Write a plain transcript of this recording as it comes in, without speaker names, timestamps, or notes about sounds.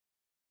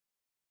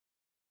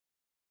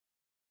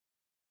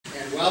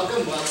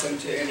Welcome. Welcome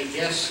to any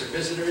guests or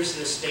visitors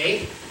this day.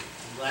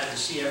 I'm glad to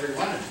see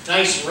everyone. A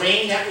nice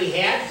rain that we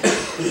had.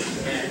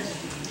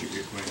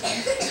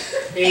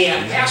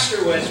 And a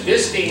pastor was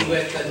visiting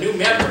with a new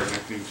member,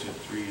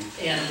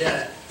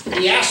 and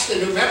he asked the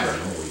new member,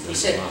 he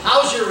said,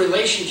 "How's your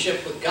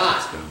relationship with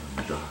God?"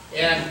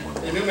 And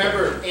the new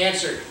member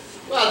answered,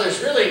 "Well, there's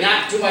really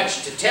not too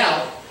much to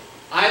tell.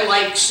 I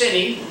like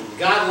sinning,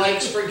 God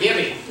likes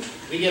forgiving.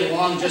 We get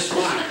along just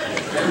fine."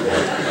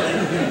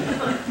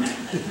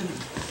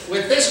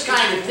 With this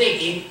kind of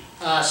thinking,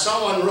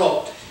 someone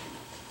wrote,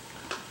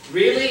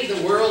 "Really,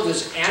 the world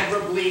is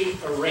admirably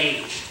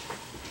arranged."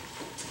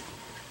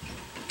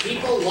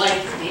 People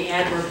like the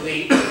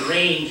admirably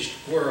arranged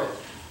world.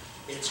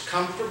 It's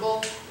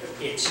comfortable,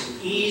 it's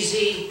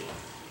easy,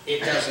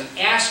 it doesn't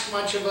ask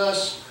much of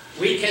us.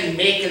 We can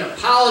make an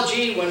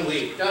apology when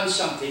we've done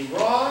something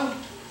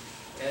wrong.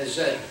 As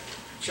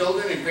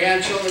children and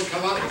grandchildren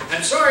come up,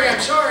 "I'm sorry,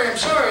 I'm sorry, I'm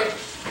sorry,"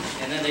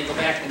 and then they go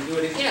back and do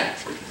it again.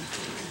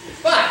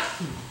 But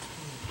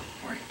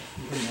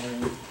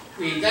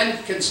we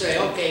then can say,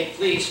 "Okay,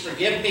 please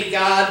forgive me,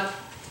 God,"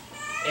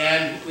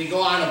 and we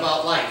go on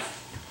about life.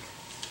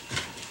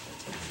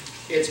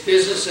 It's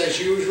business as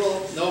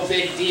usual, no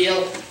big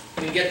deal.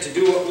 We get to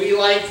do what we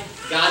like.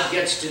 God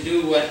gets to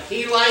do what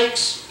He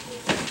likes.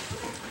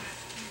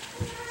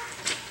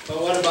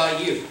 But what about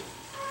you?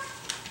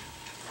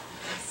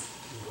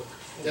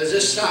 Does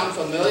this sound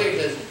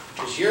familiar?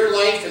 Does your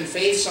life and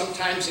faith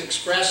sometimes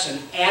express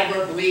an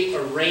admirably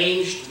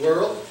arranged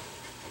world?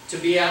 To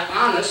be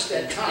honest,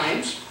 at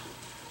times,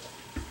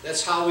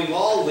 that's how we've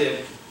all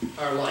lived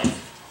our life.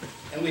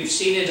 And we've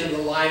seen it in the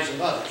lives of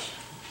others.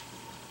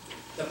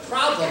 The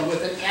problem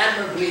with an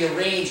admirably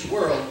arranged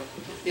world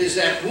is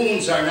that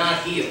wounds are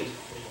not healed.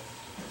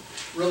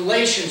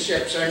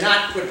 Relationships are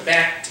not put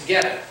back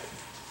together.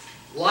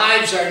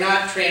 Lives are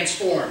not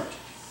transformed.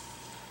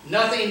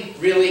 Nothing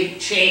really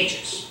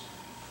changes.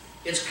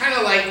 It's kind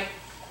of like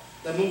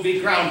the movie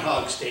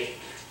Groundhog's Day.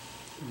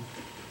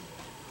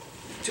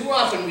 Too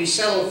often we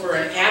settle for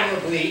an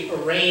admirably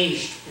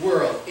arranged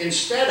world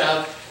instead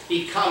of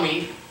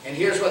becoming, and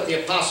here's what the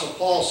Apostle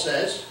Paul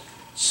says,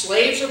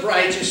 slaves of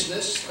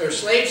righteousness, or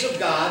slaves of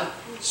God,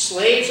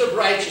 slaves of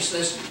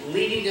righteousness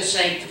leading to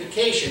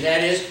sanctification.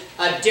 That is,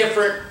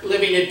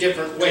 living a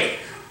different way,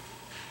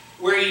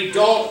 where you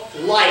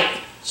don't like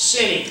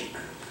sinning.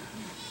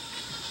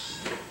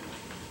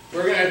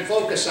 We're going to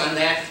focus on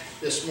that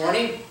this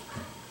morning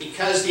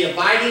because the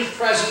abiding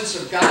presence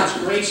of God's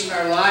grace in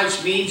our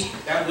lives means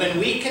that when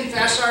we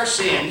confess our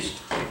sins,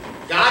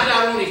 God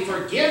not only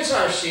forgives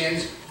our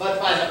sins,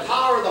 but by the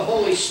power of the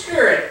Holy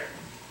Spirit,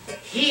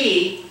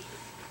 He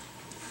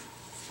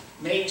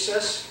makes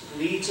us,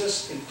 leads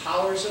us,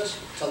 empowers us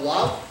to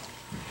love,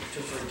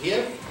 to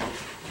forgive,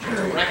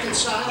 to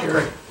reconcile,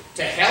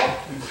 to help,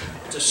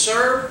 to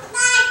serve,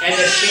 and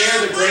to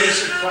share the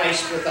grace of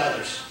Christ with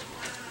others.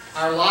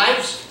 Our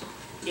lives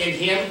in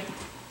Him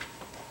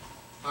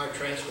are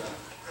transformed.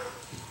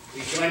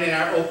 We join in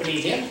our opening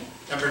hymn,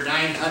 number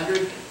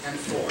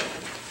 904.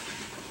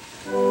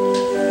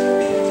 Yeah.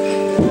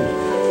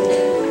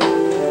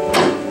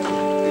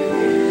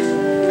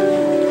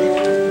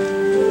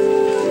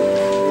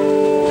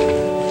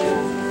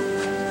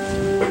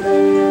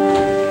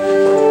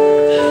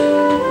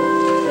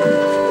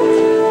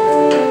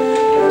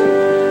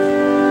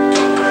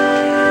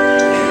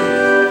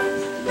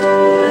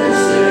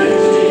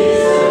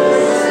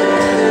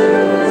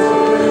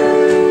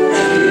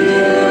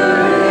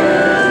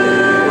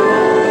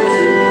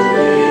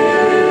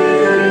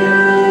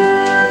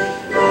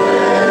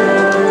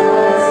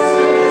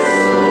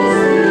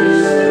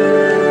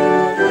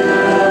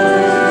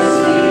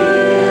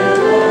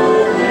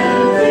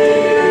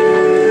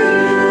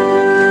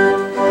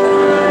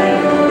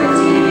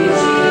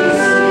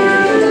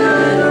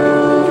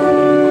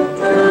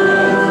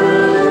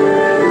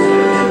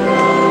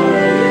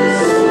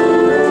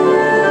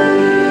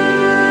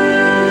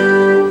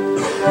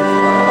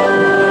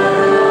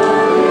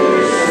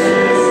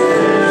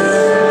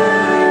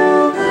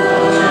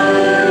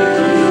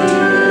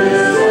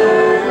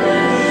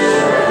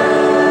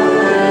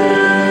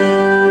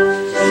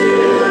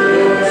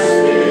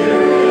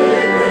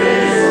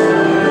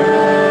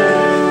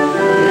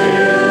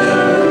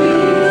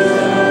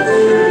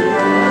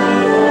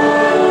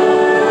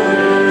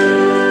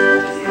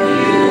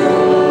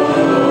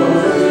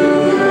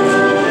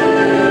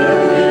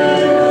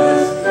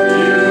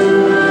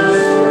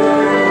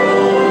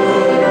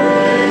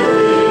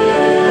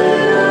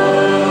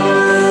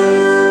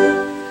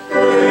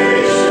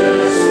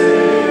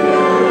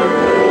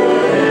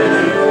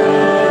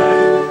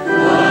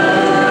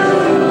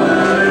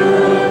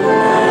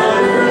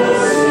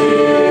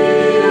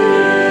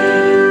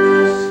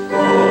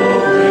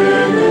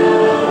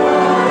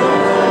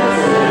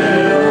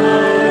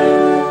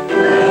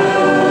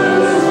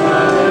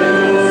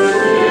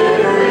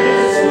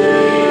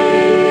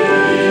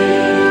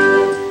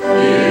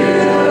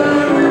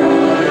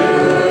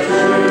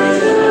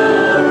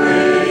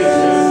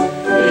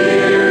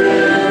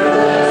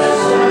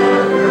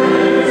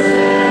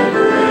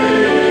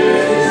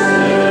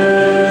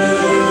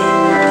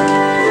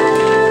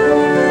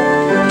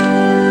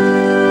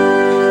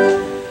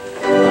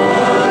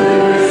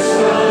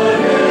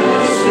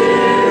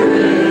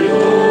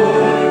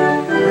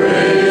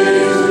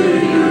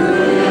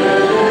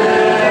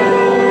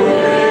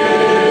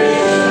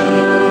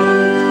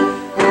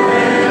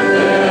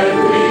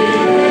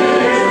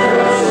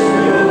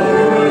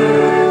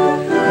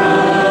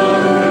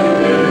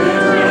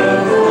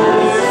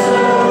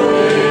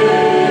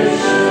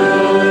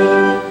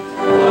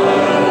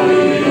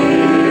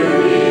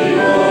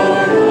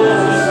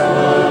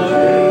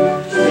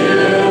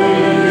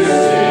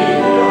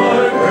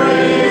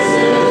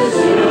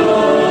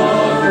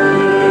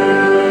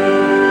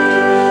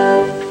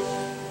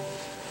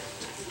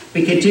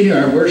 We continue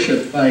our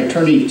worship by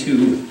turning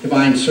to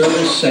Divine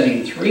Service,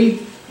 setting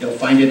 3. You'll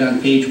find it on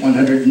page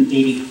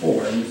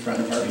 184 in the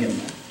front of our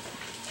hymnal.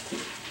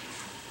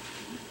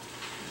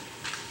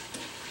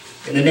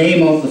 In the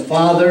name of the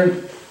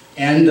Father,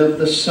 and of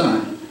the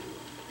Son,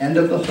 and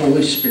of the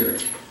Holy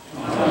Spirit.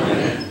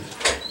 Amen.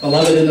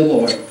 Beloved in the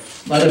Lord,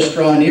 let us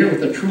draw near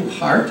with a true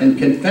heart and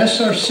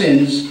confess our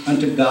sins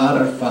unto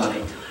God our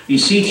Father,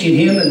 beseeching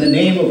him in the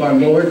name of our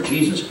Lord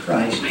Jesus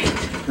Christ,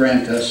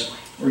 grant us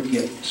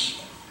forgiveness.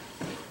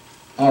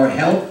 Our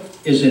help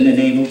is in the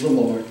name of the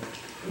Lord,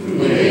 who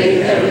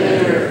made heaven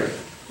and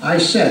earth. I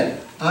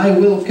said, I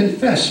will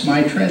confess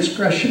my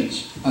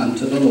transgressions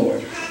unto the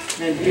Lord.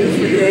 And you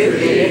forgave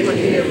the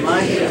iniquity of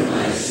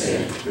my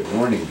sin. Good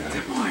morning, Don.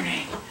 Good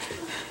morning.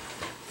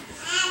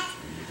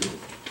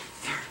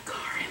 Third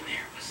car in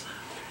there was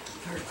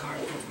the third car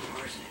from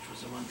Parsonage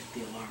was the one that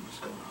the alarm was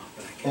going off.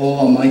 But I guess O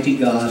Almighty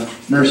God,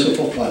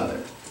 merciful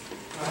Father,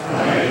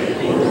 I, a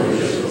poor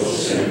miserable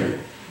sinner,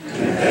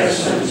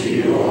 confess unto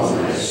you all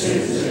my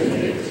sins and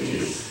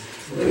iniquities,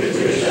 with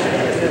which I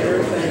have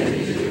ever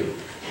offended you,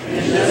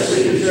 and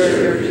justly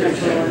deserve your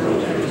temporal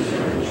and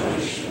eternal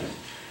punishment.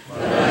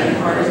 But I am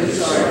heartily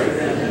sorry for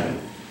them,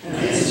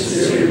 and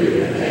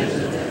sincerely repent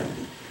of them.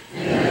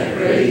 And I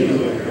pray you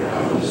in your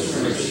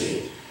boundless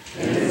mercy,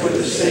 and for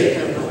the sake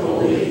of the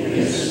holy,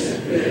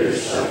 innocent, bitter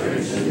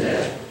sufferings and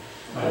death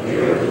of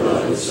your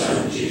beloved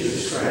Son,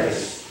 Jesus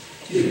Christ,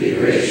 to be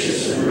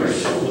gracious and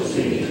merciful to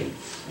me,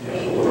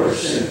 a poor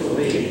sinful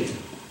being.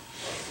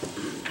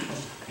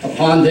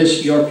 upon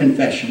this your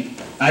confession,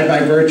 I, by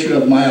virtue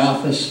of my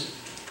office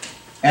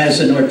as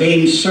an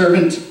ordained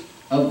servant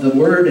of the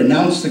word,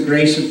 announce the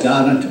grace of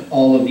God unto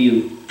all of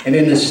you. And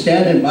in the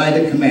stead and by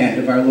the command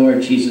of our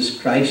Lord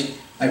Jesus Christ,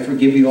 I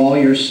forgive you all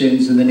your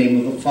sins in the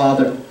name of the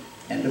Father,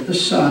 and of the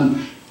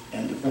Son,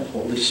 and of the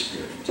Holy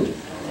Spirit.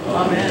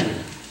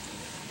 Amen.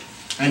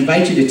 I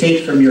invite you to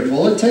take from your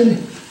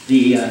bulletin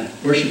the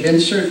worship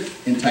insert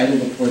entitled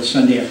The Fourth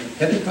Sunday After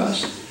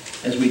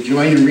Pentecost, as we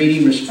join in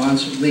reading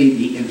responsively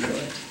the intro.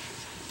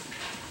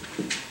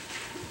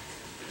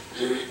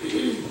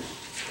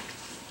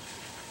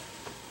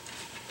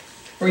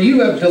 For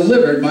you have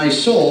delivered my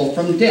soul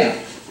from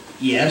death,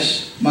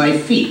 yes, my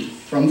feet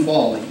from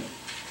falling.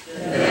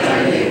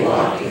 That I may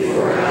walk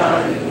before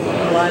God in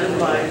The light of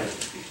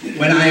life.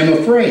 When I am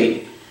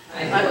afraid,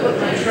 I put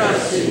my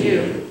trust in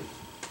you.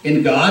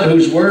 in God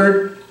whose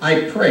word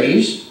I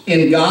praise,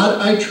 in God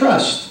I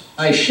trust,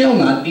 I shall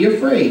not be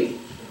afraid.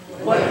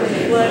 What can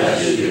the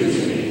flesh do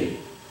to me?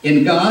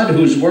 In God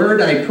whose word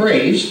I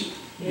praise,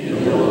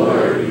 in the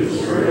Lord whose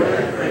word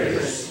I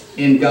praise.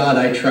 in God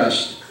I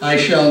trust, I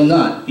shall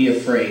not be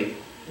afraid.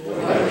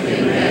 What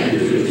can man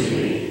do to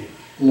me?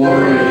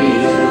 Glory be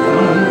to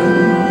God.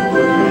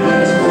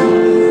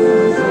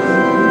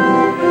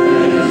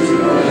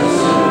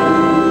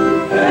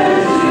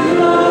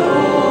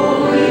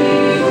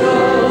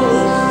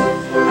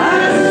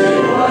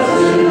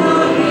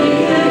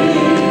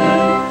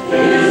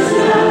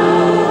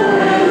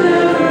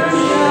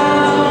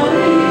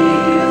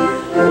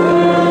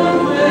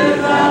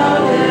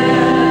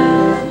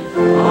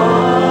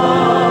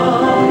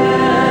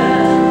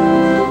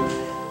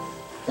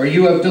 For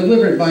you have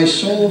delivered my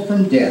soul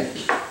from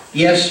death,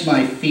 yes,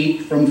 my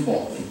feet from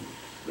falling.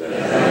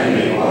 That I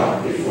may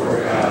walk before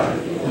God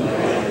in the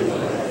light of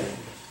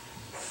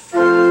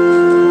life.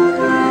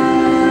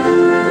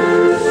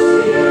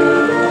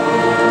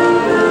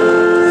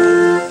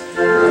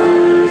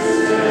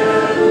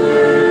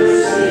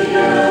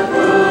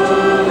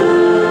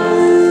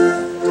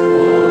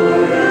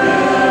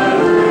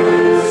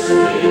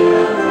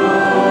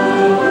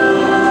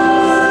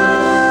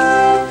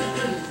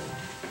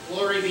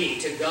 Glory be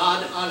to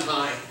God on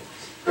high.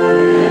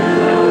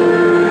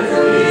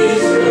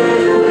 Peace,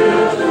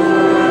 goodwill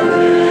toward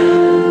men.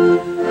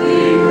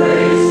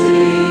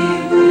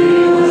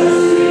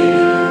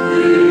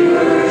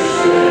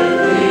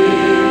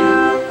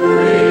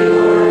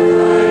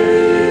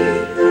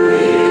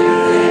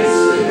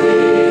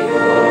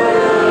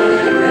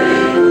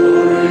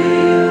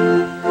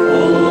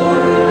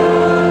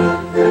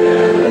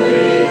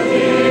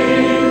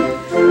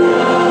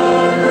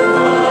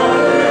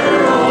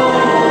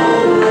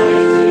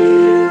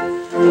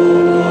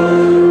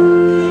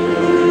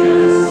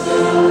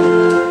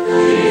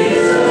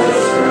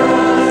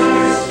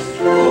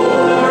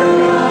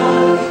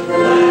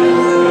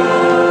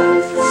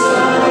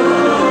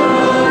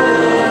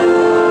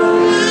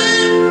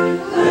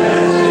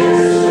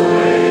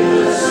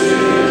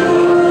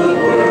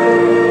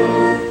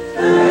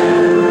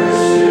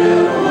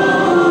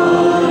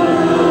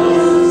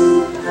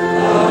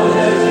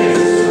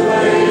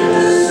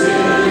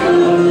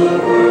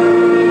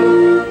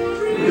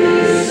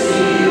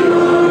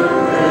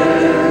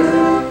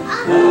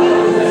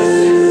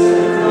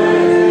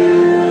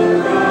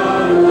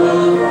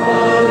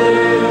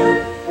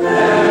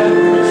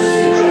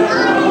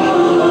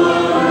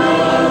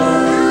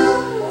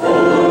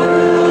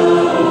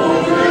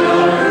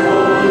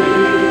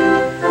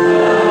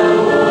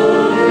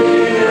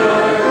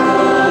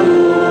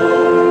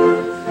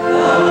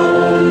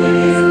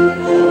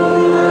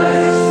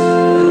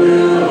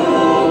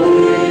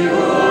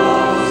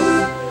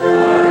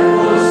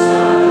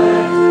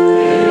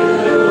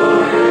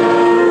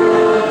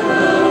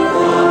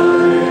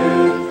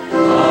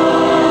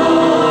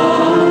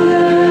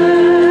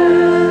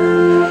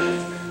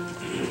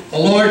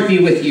 be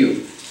with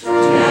you.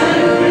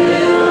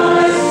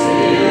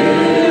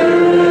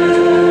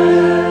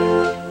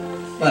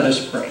 Let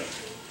us pray.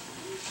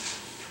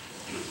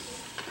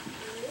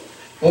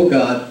 O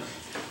God,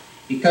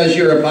 because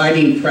your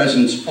abiding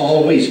presence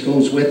always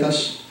goes with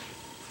us,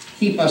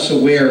 keep us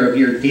aware of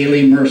your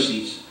daily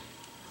mercies,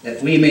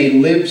 that we may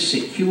live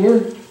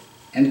secure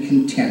and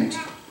content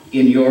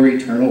in your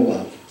eternal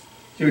love.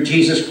 Through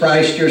Jesus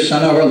Christ, your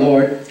Son, our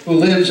Lord, who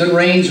lives and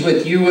reigns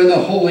with you in the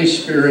Holy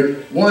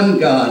Spirit, one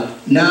God,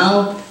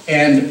 now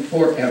and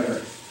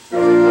forever.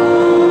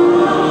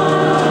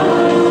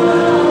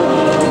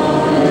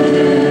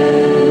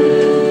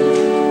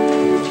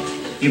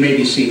 You may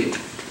be seated.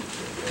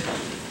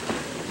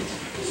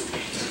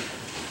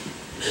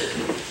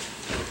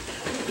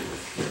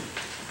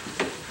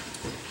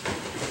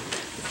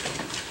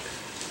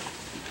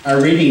 Our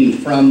reading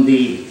from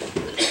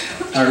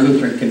our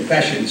Lutheran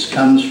Confessions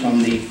comes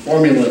from the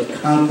Formula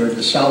of Concord,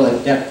 the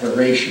Solid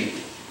Declaration,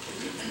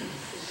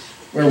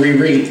 where we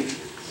read,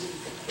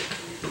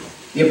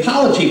 "The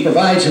Apology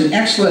provides an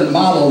excellent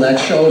model that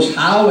shows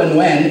how and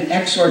when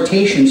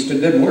exhortations to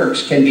good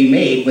works can be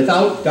made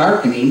without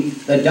darkening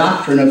the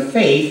doctrine of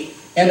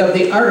faith and of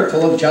the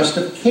article of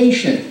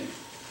justification.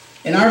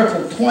 In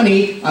Article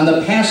 20, on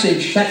the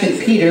passage 2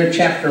 Peter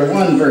chapter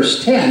 1,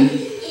 verse 10,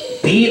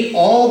 be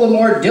all the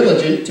more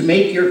diligent to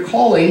make your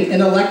calling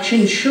and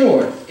election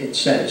sure, it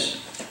says.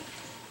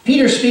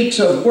 Peter speaks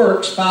of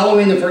works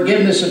following the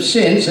forgiveness of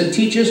sins and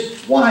teaches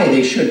why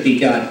they should be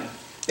done.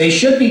 They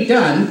should be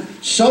done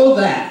so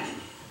that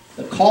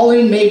the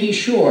calling may be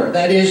sure.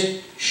 That is,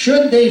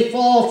 should they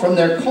fall from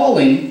their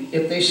calling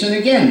if they sin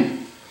again.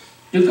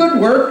 Do good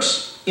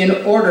works in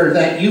order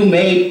that you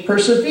may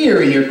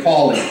persevere in your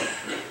calling,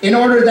 in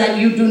order that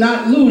you do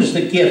not lose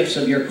the gifts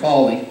of your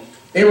calling.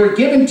 They were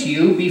given to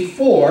you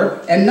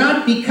before and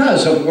not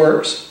because of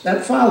works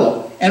that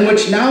follow, and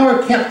which now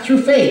are kept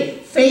through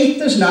faith. Faith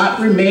does not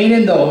remain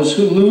in those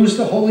who lose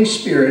the Holy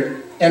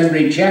Spirit and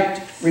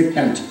reject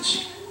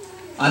repentance.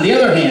 On the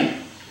other hand,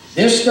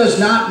 this does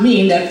not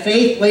mean that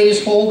faith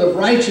lays hold of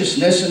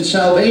righteousness and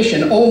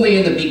salvation only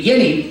in the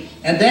beginning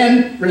and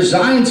then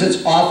resigns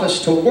its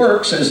office to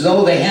works as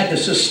though they had to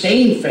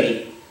sustain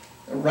faith,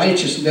 the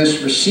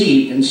righteousness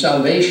received in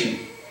salvation.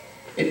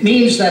 It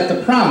means that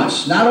the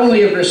promise, not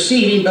only of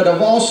receiving, but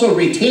of also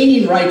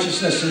retaining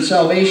righteousness and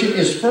salvation,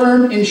 is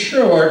firm and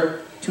sure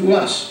to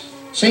us.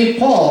 St.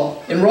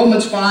 Paul, in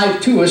Romans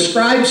 5:2,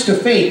 ascribes to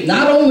faith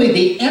not only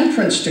the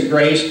entrance to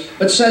grace,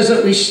 but says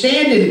that we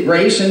stand in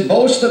grace and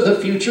boast of the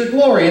future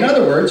glory. In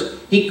other words,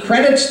 he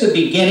credits the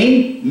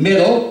beginning,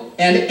 middle,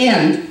 and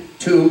end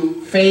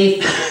to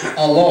faith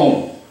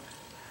alone.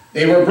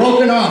 They were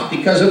broken off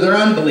because of their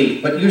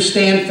unbelief, but you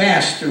stand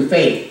fast through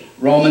faith.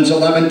 Romans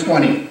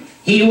 11:20.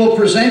 He will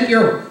present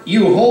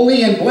you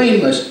holy and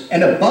blameless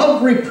and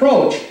above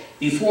reproach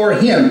before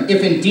him,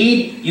 if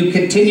indeed you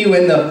continue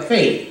in the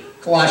faith.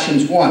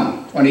 Colossians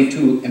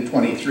 1:22 and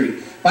 23.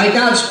 By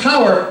God's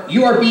power,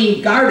 you are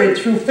being guarded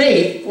through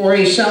faith for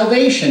a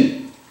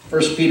salvation.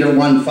 1 Peter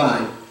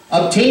 1:5.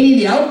 Obtaining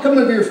the outcome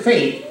of your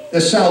faith,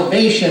 the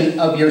salvation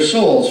of your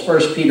souls.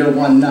 1 Peter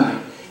 1:9.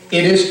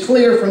 It is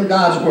clear from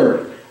God's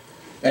word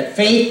that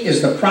faith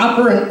is the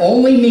proper and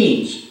only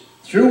means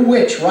through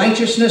which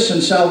righteousness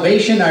and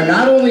salvation are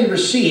not only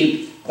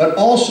received, but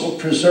also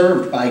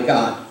preserved by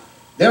God.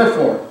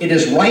 Therefore, it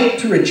is right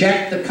to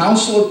reject the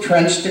Council of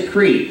Trent's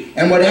decree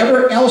and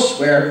whatever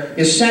elsewhere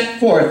is set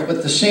forth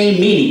with the same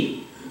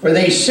meaning. For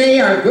they say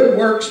our good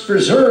works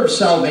preserve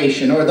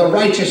salvation or the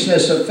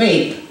righteousness of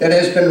faith that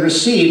has been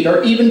received,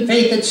 or even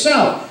faith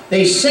itself.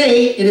 They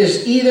say it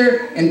is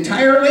either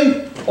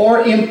entirely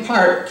or in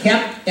part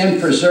kept and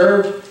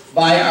preserved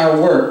by our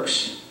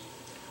works.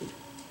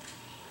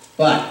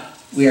 But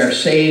we are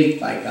saved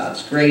by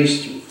God's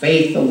grace through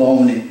faith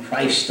alone in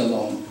Christ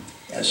alone,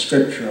 as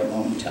Scripture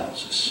alone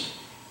tells us.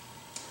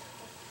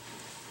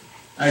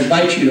 I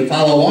invite you to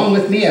follow along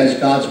with me as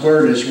God's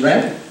Word is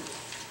read.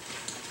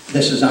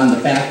 This is on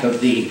the back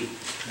of the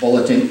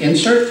bulletin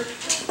insert.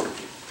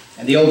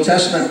 And the Old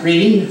Testament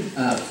reading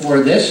for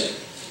this,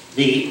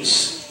 the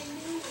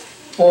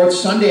fourth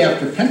Sunday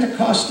after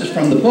Pentecost, is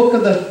from the book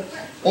of the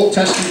Old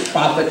Testament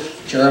prophet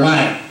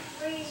Jeremiah.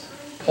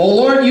 O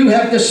Lord, you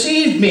have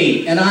deceived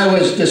me, and I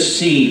was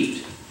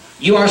deceived.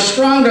 You are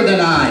stronger than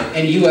I,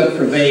 and you have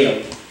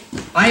prevailed.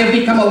 I have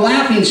become a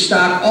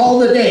laughingstock all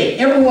the day.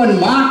 Everyone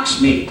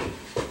mocks me.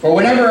 For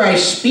whenever I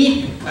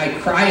speak, I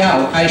cry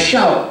out, I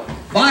shout,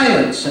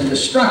 violence and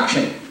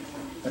destruction.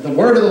 But the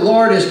word of the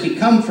Lord has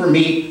become for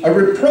me a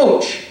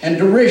reproach and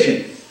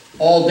derision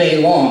all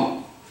day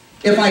long.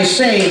 If I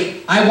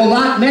say, I will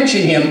not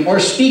mention him or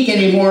speak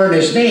any more in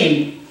his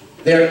name,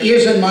 there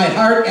is in my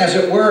heart, as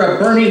it were, a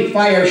burning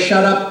fire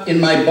shut up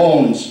in my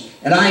bones,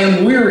 and I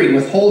am weary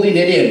with holding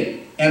it in,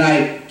 and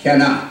I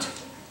cannot.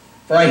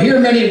 For I hear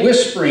many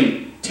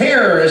whispering,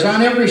 terror is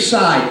on every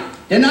side.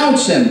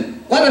 Denounce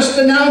him, let us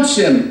denounce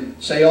him,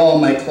 say all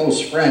my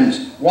close friends,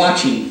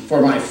 watching for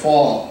my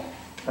fall.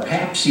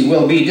 Perhaps he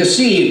will be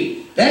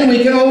deceived. Then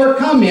we can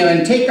overcome him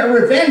and take our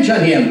revenge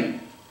on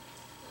him.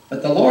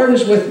 But the Lord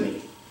is with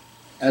me.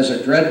 as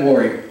a dread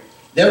warrior.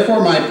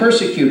 Therefore my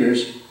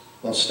persecutors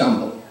will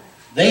stumble.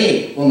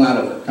 They will not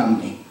overcome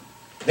me.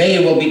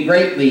 They will be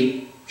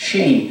greatly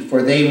shamed,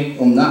 for they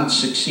will not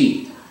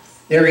succeed.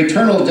 Their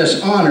eternal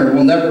dishonor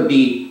will never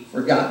be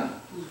forgotten.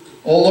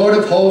 O Lord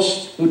of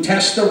hosts, who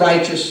tests the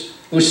righteous,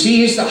 who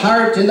sees the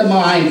heart and the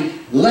mind,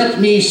 let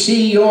me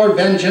see your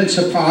vengeance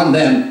upon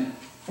them.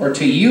 For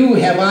to you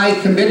have I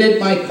committed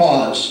my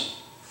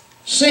cause.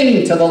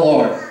 Sing to the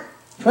Lord.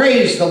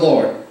 Praise the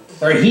Lord.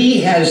 For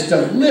he has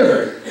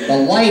delivered the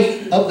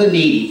life of the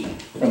needy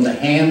from the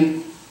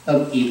hand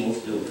of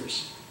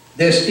evildoers.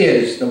 This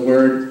is the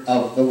word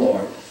of the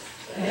Lord.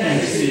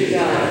 Thanks be to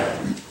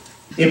God.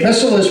 The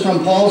epistle is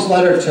from Paul's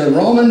letter to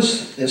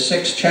Romans, the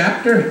 6th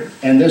chapter,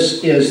 and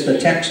this is the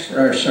text for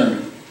our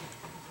sermon.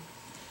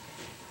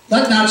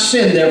 Let not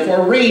sin,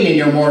 therefore, reign in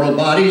your mortal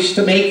bodies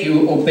to make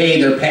you obey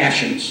their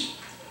passions.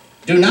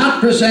 Do not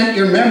present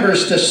your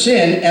members to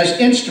sin as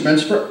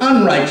instruments for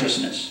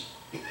unrighteousness,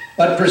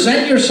 but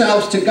present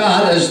yourselves to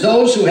God as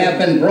those who have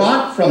been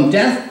brought from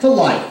death to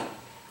life,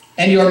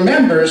 and your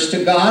members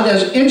to God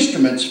as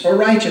instruments for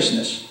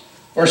righteousness.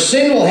 For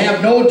sin will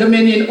have no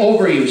dominion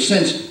over you,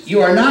 since you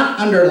are not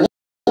under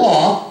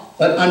law,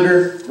 but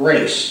under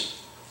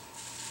grace.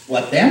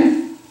 What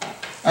then?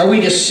 Are we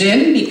to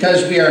sin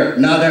because we are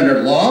not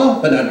under law,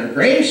 but under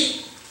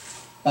grace?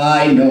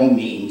 By no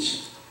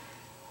means.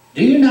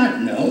 Do you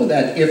not know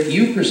that if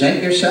you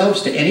present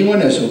yourselves to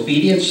anyone as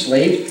obedient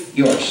slaves,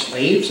 you are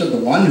slaves of the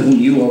one whom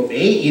you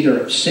obey, either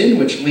of sin,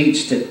 which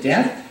leads to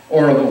death,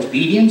 or of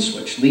obedience,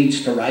 which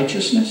leads to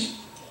righteousness?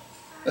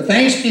 But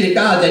thanks be to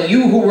God that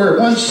you who were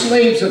once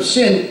slaves of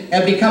sin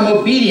have become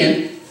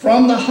obedient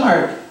from the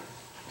heart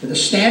to the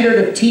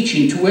standard of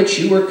teaching to which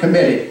you were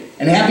committed,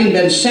 and having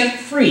been set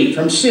free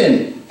from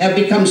sin, have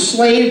become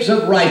slaves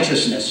of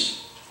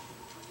righteousness.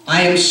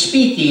 I am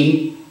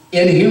speaking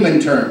in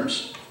human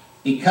terms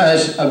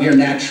because of your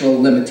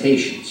natural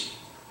limitations.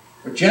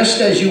 For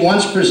just as you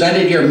once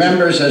presented your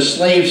members as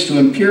slaves to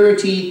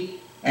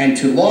impurity and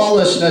to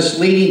lawlessness,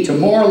 leading to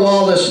more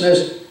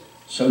lawlessness,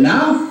 so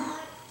now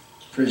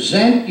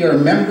present your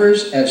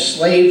members as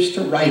slaves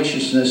to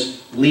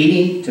righteousness,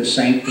 leading to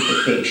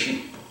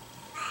sanctification.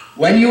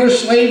 When you were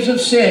slaves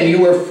of sin,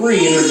 you were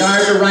free in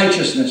regard to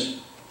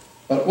righteousness.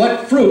 But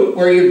what fruit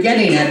were you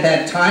getting at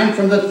that time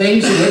from the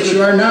things in which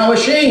you are now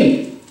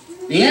ashamed?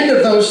 The end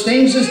of those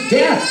things is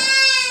death.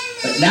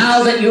 But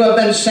now that you have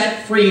been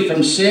set free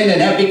from sin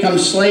and have become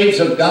slaves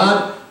of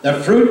God,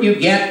 the fruit you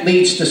get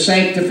leads to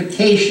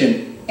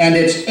sanctification, and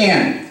its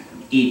end,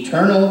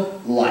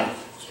 eternal life.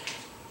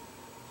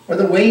 For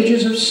the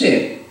wages of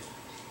sin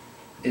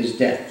is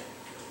death,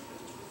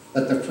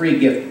 but the free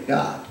gift of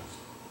God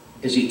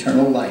is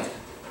eternal life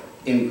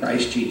in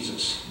Christ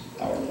Jesus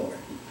our Lord.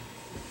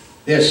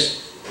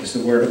 This is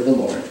the word of the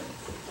Lord.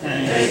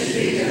 Thanks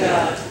be to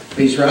God.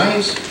 Please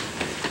rise.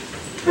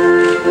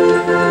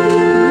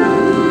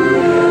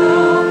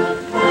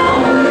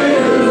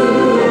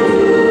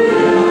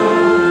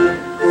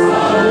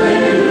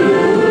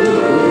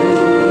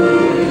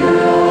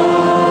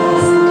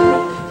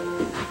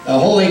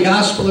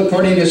 Gospel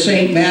according to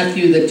St.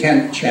 Matthew, the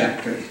 10th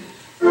chapter.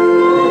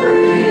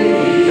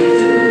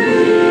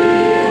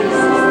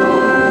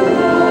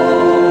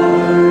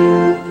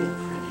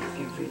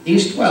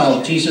 These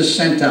 12 Jesus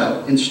sent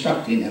out,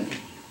 instructing them,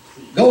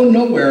 "Go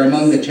nowhere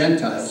among the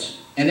Gentiles,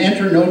 and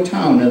enter no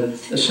town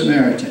of the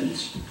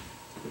Samaritans.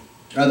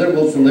 Brother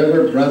will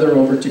deliver brother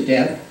over to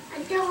death,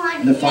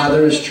 and the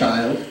father his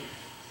child,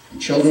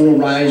 and children will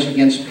rise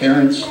against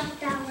parents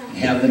and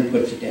have them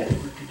put to death.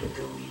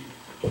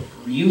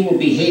 You will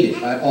be hated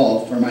by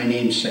all for my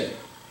name's sake.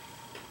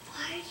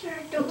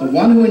 But the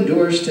one who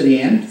endures to the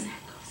end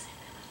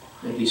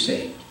will be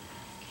saved.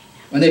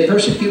 When they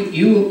persecute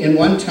you in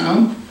one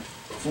town,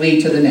 flee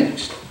to the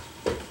next.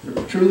 For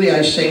truly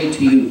I say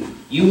to you,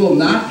 you will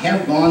not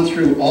have gone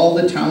through all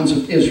the towns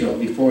of Israel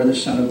before the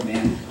Son of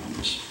Man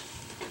comes.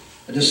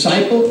 A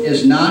disciple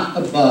is not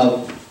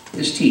above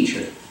his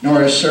teacher,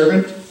 nor a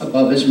servant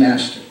above his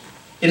master.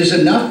 It is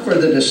enough for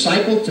the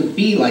disciple to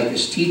be like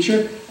his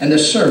teacher, and the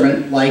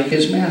servant like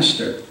his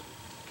master.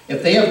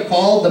 If they have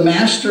called the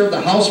master of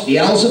the house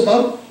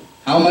Beelzebub,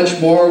 how much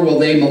more will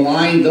they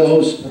malign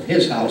those of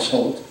his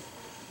household?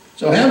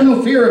 So have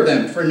no fear of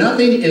them, for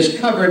nothing is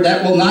covered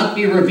that will not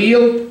be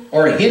revealed,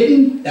 or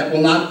hidden that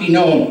will not be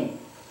known.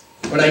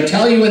 What I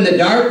tell you in the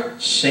dark,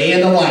 say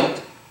in the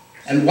light.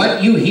 And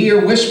what you hear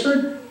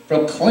whispered,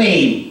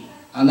 proclaim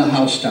on the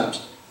housetops.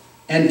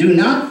 And do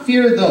not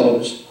fear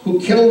those who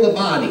kill the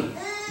body,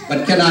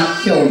 but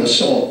cannot kill the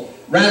soul.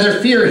 Rather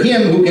fear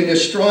him who can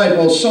destroy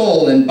both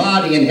soul and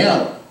body in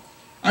hell.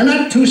 Are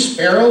not 2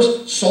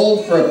 sparrows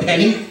sold for a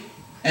penny?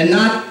 And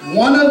not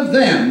one of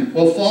them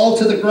will fall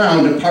to the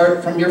ground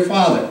apart from your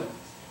Father.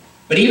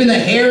 But even the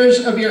hairs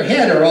of your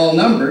head are all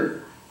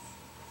numbered.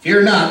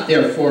 Fear not,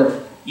 therefore,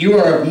 you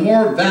are of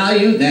more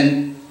value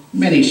than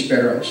many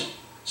sparrows.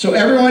 So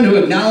everyone who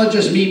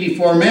acknowledges me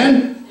before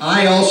men,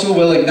 I also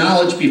will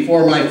acknowledge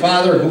before my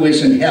Father who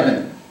is in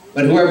heaven.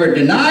 But whoever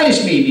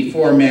denies me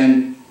before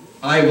men,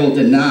 I will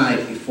deny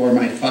before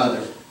my Father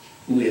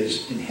who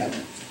is in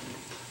heaven.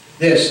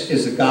 This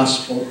is the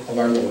gospel of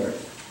our Lord.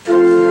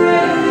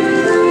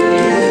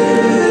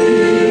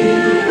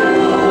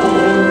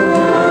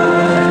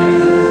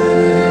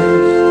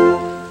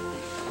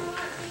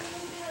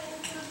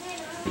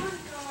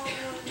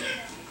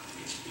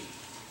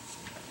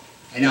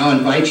 I now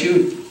invite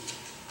you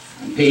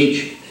on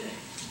page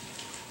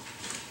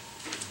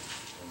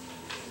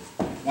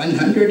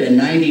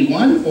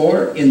 191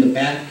 or in the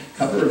back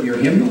cover of your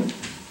hymnal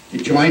to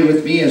join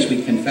with me as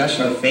we confess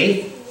our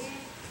faith.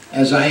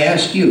 As I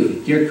ask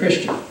you, dear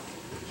Christian,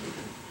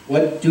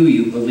 what do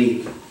you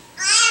believe?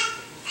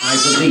 I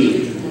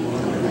believe in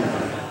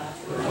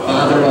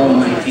Father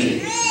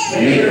Almighty,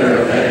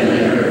 maker of heaven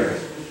and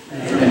earth,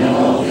 and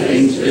all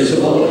things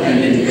visible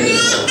and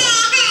invisible,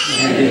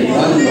 and in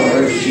one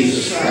Lord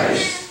Jesus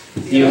Christ,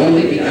 the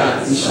only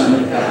begotten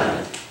Son of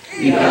God,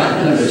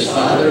 begotten of his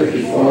Father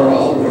before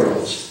all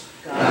worlds,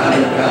 God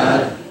of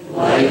God,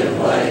 light of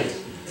light,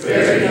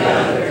 very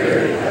God of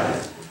very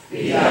God,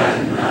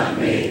 begotten, not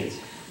made,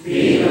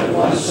 being of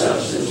one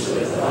substance with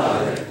the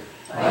Father,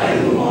 by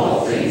whom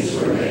all things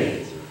were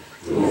made,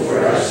 who for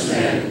us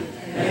men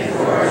and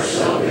for our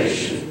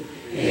salvation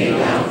came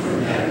down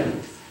from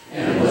heaven,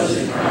 and was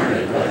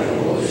incarnate by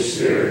the Holy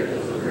Spirit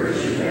of the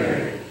Virgin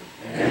Mary,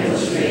 and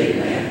was made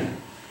man,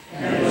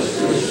 and was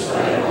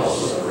crucified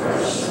also for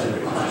us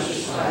under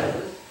Pontius Pilate.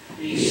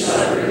 He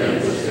suffered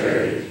and was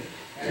buried,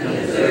 and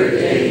the third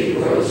day he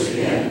rose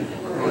again,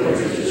 according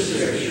to the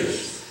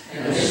Scriptures,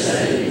 and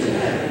ascended into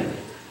heaven,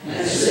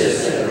 and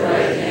sits at the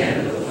right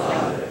hand of the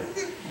Father.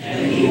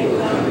 And he will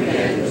come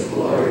again with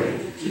glory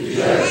to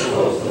judge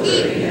both the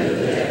living and the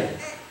dead,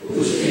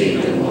 whose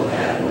kingdom will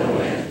have no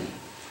end.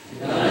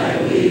 And I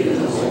believe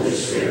in the Holy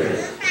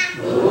Spirit,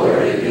 the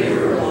Lord and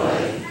giver of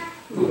life,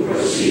 who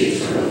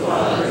proceeds from the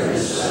Father and the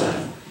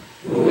Son,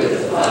 who with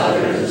the Father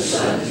and the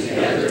Son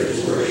together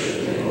is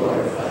worshipped and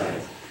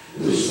glorified,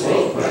 who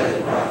spoke by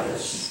the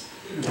prophets.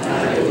 And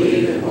I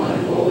believe in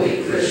one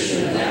holy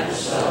Christian and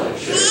apostolic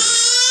church.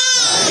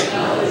 I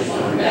acknowledge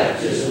one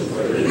baptism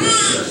for the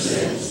remission of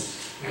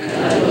sins, and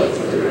I look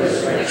for the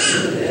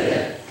resurrection of the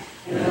dead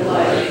and the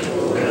life of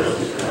the world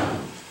to come.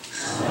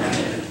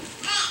 Amen.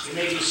 You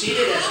may be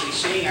seated as we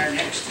sing our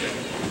next hymn.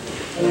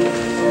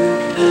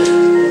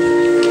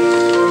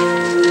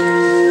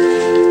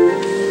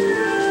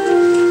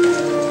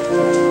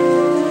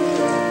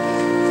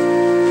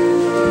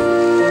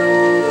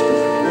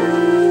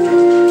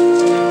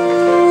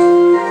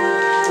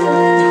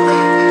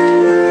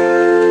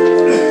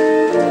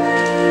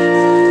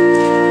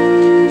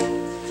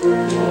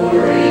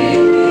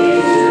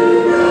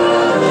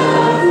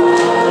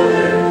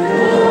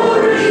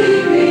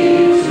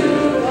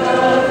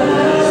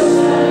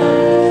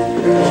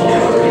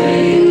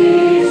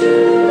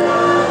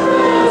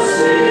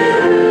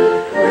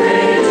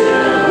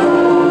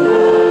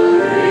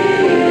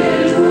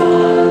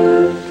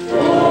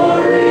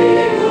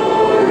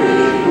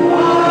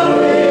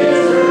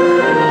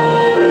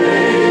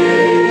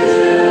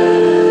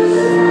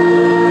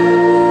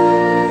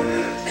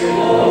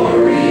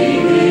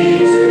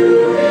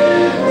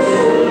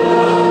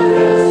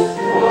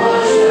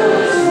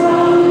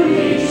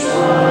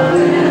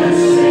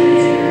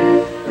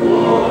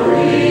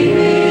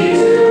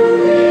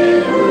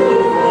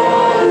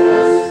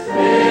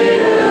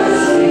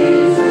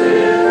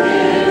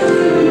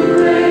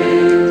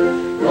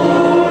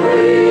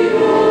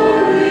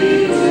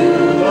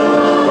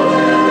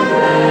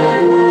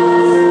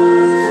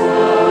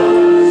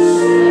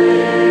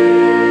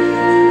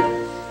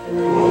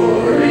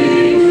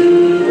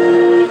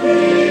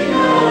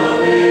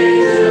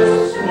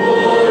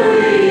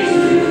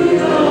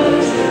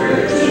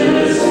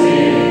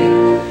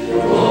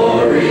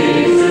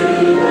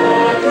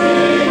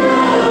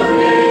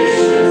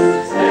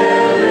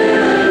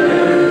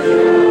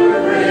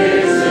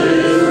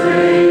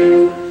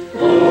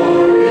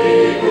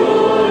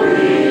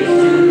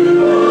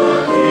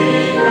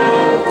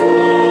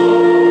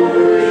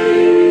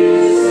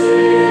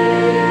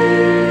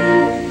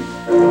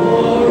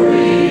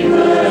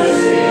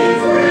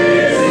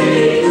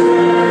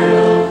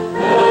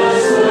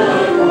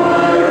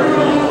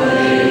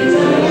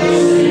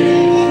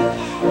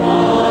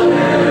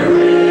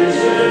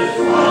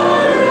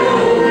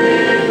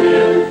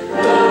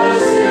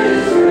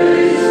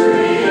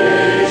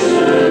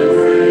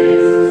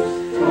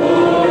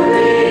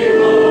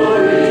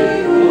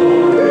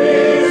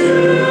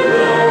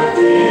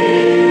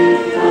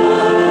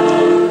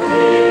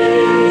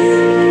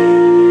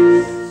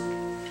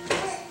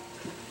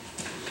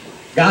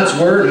 God's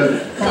word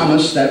of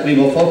promise that we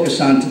will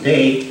focus on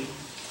today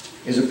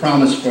is a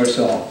promise for us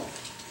all.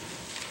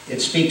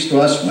 It speaks to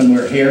us when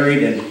we're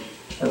harried and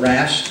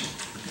harassed,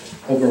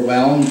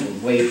 overwhelmed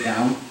and weighed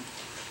down,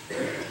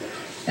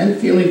 and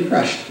feeling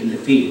crushed and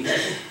defeated.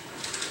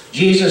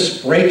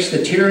 Jesus breaks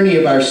the tyranny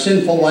of our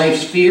sinful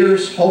life's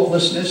fears,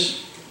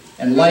 hopelessness,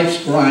 and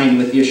life's grind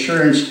with the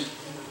assurance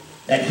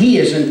that He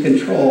is in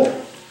control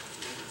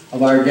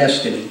of our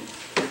destiny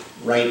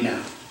right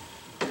now.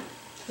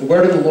 The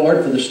word of the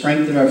Lord for the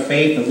strength of our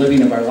faith, the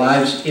living of our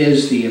lives,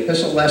 is the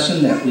epistle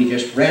lesson that we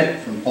just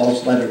read from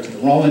Paul's letter to the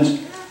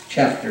Romans,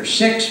 chapter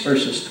 6,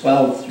 verses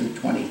 12 through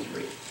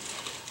 23.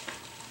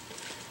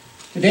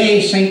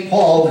 Today, St.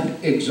 Paul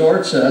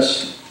exhorts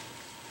us,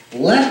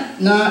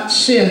 "Let not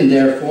sin,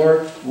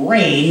 therefore,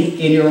 reign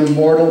in your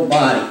mortal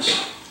bodies."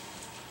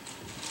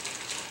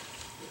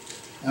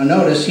 Now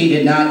notice he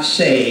did not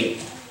say,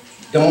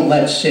 "Don't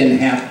let sin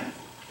happen,"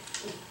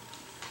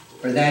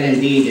 for that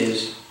indeed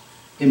is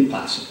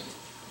impossible.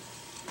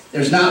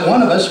 There's not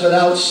one of us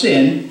without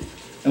sin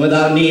and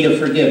without need of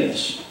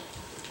forgiveness.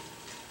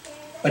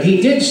 But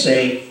he did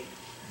say,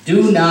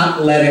 do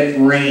not let it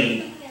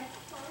reign.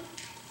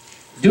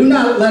 Do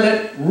not let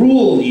it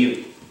rule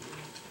you,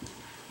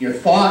 your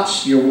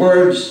thoughts, your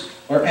words,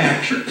 or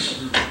actions.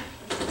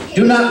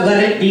 Do not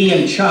let it be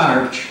in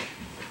charge.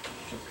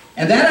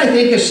 And that, I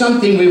think, is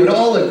something we would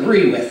all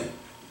agree with.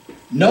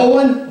 No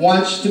one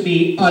wants to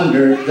be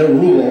under the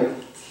rule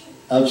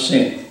of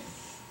sin.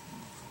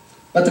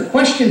 But the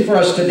question for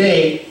us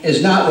today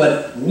is not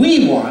what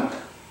we want,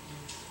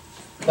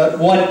 but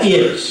what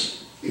is.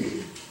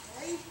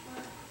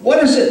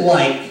 What is it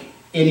like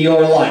in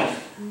your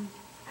life?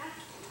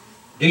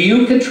 Do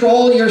you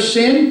control your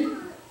sin,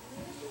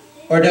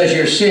 or does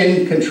your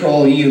sin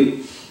control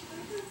you?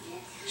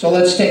 So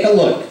let's take a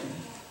look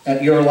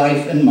at your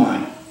life and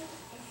mine.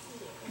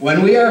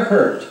 When we are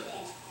hurt,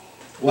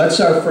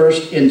 what's our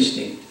first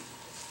instinct?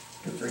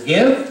 To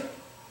forgive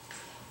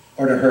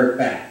or to hurt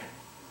back?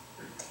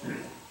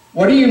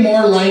 What are you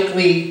more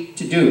likely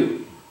to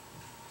do?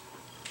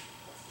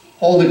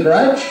 Hold a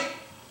grudge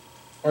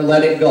or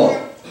let it go?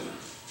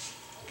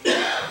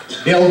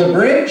 Build a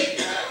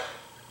bridge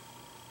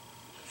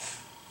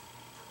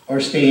or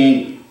stay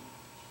angry?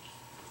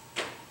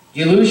 Do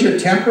you lose your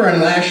temper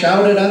and lash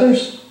out at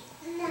others?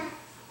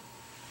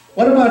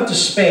 What about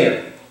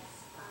despair?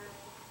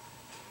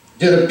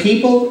 Do the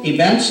people,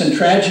 events, and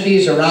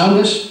tragedies around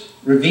us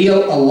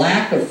reveal a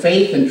lack of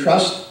faith and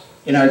trust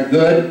in our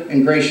good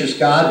and gracious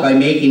God by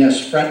making us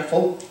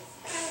fretful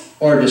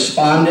or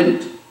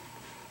despondent,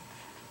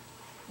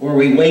 where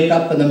we wake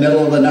up in the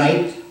middle of the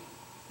night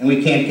and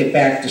we can't get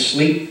back to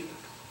sleep,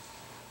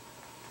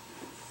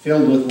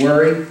 filled with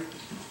worry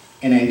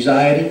and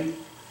anxiety?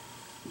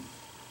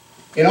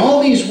 In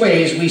all these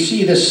ways, we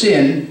see the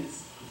sin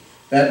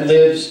that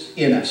lives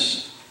in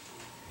us.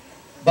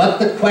 But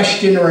the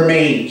question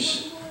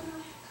remains,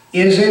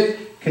 is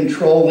it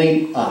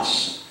controlling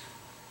us?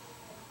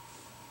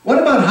 What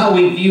about how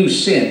we view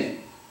sin,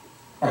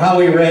 or how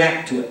we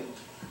react to it?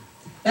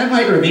 That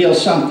might reveal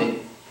something.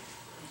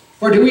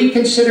 For do we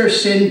consider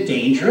sin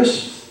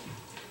dangerous?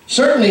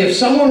 Certainly, if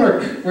someone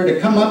were to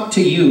come up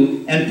to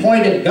you and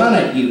point a gun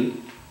at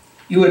you,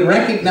 you would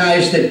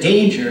recognize the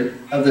danger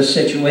of the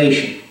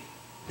situation.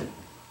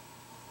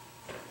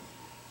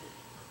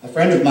 A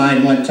friend of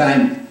mine one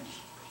time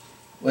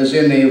was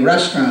in a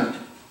restaurant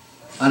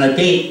on a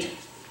date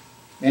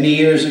many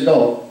years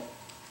ago,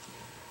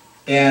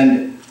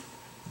 and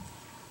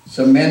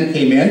some men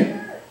came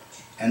in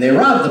and they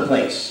robbed the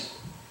place.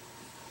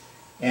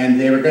 And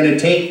they were going to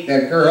take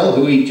that girl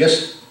who he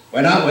just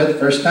went out with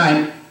first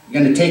time,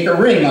 going to take a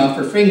ring off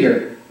her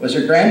finger. It was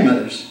her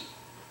grandmother's.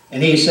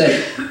 And he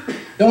said,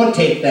 "Don't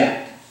take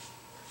that."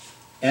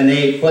 And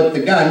they put the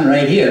gun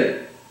right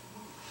here.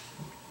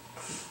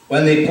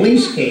 When the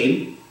police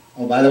came,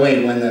 oh, by the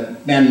way, when the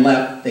men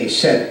left, they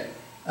said,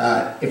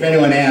 if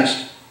anyone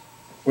asked,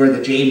 we're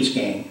the James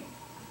gang.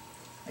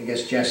 I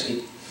guess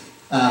Jesse.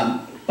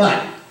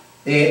 But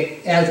the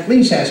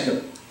police asked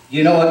him, "Do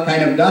you know what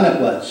kind of gun it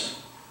was?"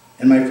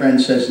 And my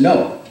friend says,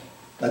 "No,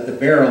 but the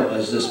barrel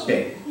was this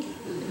big."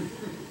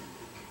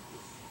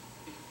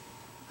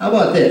 How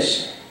about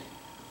this?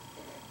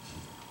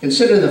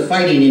 Consider the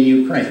fighting in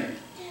Ukraine.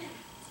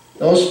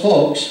 Those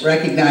folks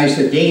recognize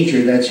the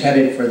danger that's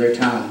headed for their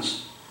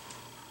towns,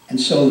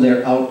 and so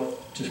they're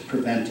out to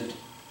prevent it.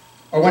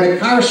 Or when a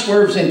car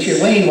swerves into your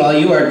lane while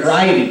you are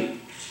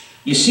driving,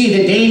 you see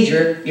the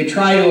danger, you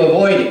try to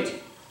avoid it.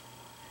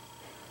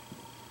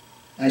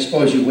 I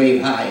suppose you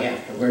wave hi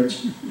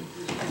afterwards.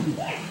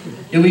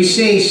 Do we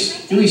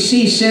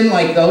see sin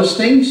like those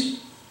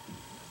things?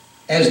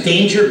 As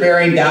danger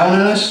bearing down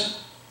on us?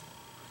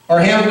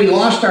 Or have we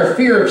lost our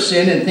fear of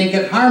sin and think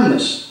it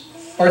harmless?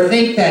 Or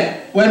think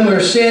that when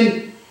we're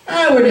sin,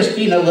 we're just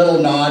being a little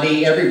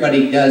naughty,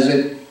 everybody does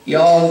it. You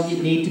all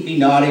need to be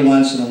naughty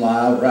once in a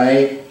while,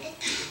 right?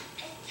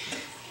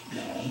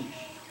 No.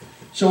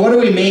 So what do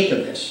we make of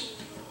this?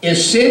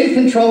 Is sin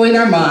controlling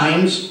our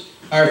minds,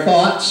 our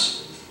thoughts,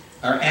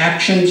 our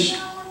actions?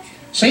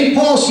 St.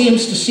 Paul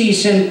seems to see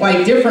sin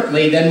quite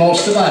differently than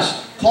most of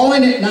us,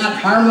 calling it not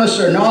harmless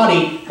or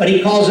naughty, but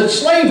he calls it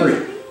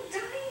slavery,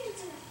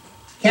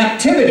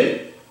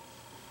 captivity.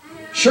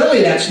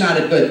 Surely that's not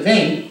a good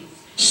thing.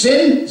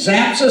 Sin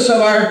zaps us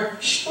of our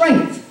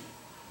strength.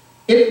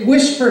 It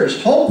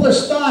whispers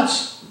hopeless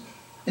thoughts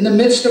in the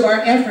midst of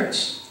our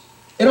efforts.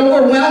 It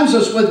overwhelms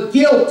us with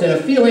guilt and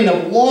a feeling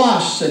of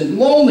loss and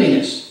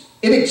loneliness.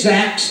 It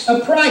exacts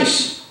a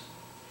price.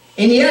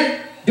 And yet,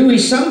 do we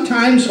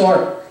sometimes,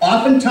 or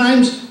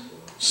oftentimes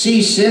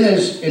see sin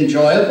as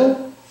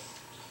enjoyable,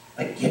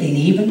 like getting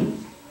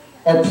even,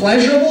 or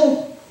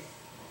pleasurable,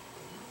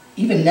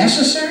 even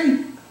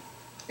necessary,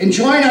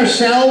 enjoying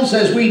ourselves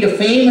as we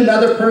defame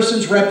another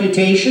person's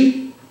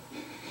reputation,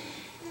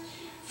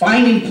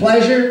 finding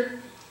pleasure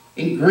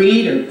in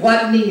greed or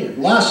gluttony or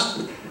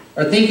lust,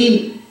 or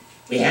thinking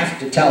we have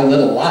to tell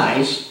little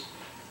lies.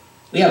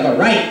 We have a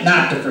right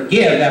not to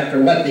forgive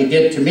after what they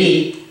did to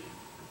me.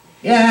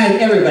 Yeah,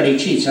 everybody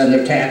cheats on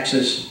their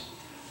taxes.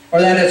 Or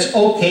that it's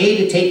okay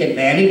to take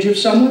advantage of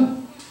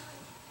someone.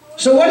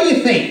 So what do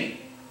you think?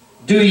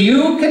 Do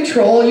you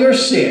control your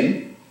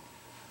sin,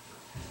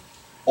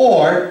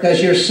 or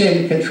does your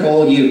sin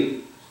control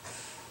you?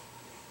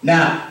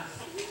 Now,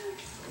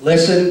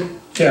 listen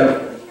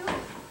carefully.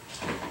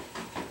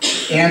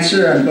 The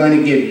answer I'm going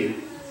to give you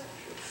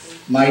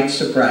might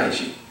surprise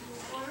you.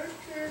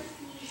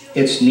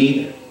 It's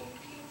neither.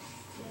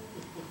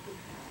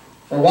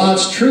 For while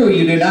it's true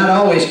you do not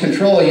always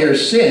control your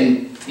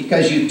sin,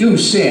 because you do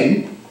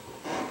sin,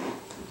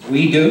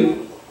 we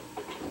do,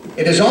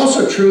 it is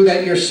also true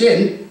that your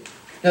sin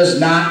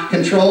does not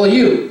control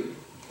you.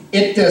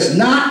 It does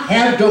not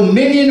have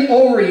dominion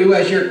over you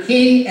as your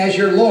king, as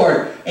your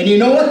Lord. And you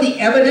know what the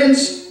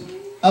evidence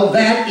of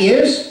that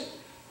is?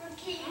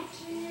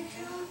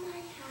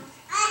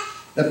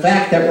 The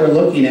fact that we're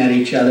looking at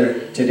each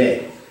other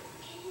today.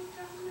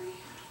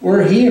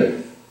 We're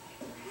here.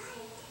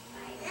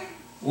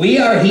 We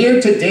are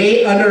here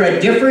today under a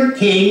different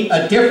king,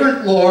 a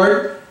different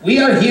Lord. We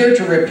are here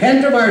to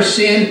repent of our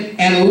sin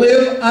and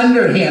live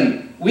under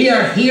him. We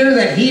are here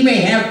that he may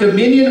have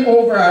dominion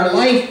over our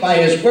life by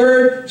his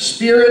word,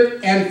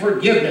 spirit, and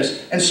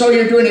forgiveness. And so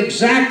you're doing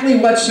exactly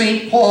what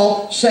St.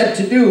 Paul said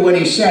to do when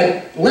he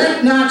said,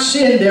 "Let not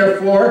sin,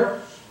 therefore,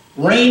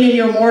 reign in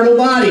your mortal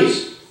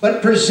bodies,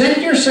 but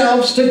present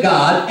yourselves to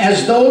God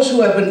as those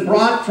who have been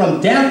brought from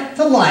death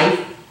to life,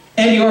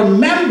 and your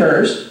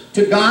members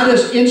to God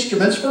as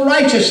instruments for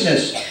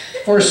righteousness.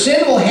 For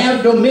sin will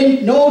have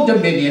no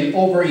dominion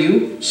over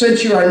you,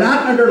 since you are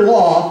not under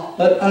law,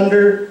 but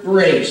under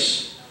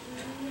grace."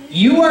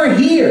 You are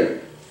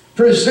here,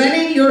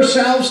 presenting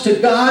yourselves to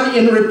God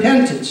in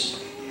repentance,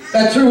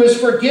 that through his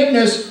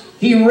forgiveness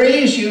he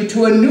raised you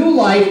to a new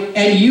life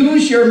and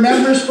used your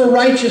members for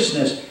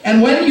righteousness.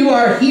 And when you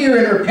are here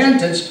in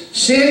repentance,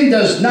 sin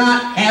does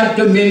not have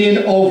dominion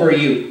over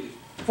you.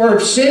 For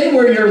if sin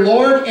were your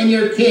Lord and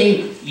your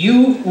King,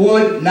 you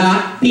would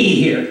not be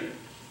here.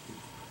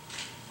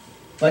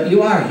 But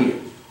you are here.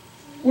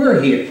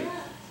 We're here.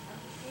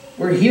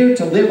 We're here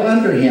to live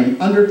under him,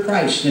 under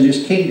Christ in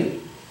his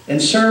kingdom,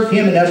 and serve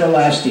him in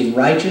everlasting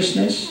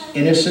righteousness,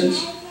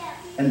 innocence,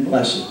 and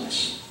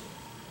blessedness.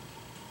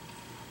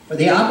 For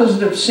the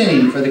opposite of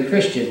sinning for the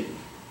Christian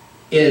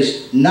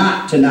is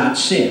not to not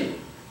sin.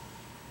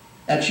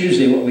 That's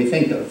usually what we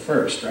think of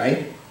first,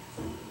 right?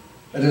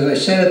 But as I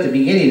said at the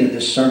beginning of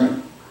this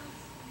sermon,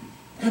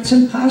 that's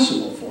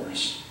impossible for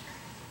us.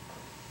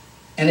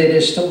 And it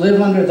is to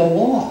live under the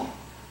law,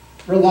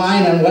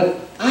 relying on what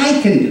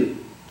I can do,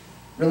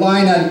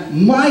 relying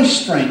on my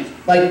strength,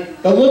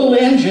 like the little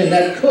engine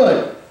that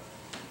could,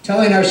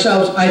 telling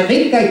ourselves, I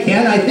think I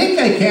can, I think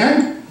I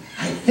can,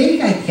 I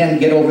think I can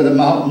get over the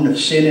mountain of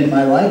sin in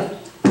my life.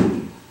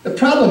 The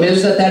problem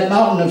is that that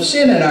mountain of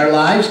sin in our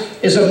lives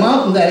is a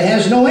mountain that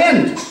has no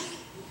end.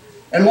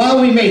 And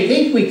while we may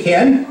think we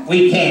can,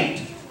 we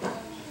can't.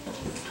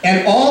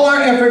 And all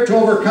our effort to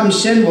overcome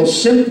sin will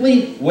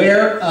simply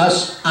wear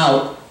us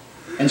out,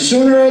 and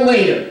sooner or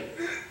later,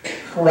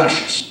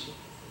 crush us.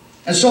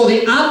 And so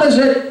the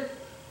opposite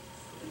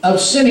of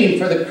sinning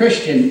for the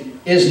Christian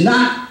is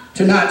not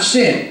to not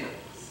sin.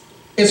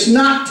 It's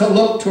not to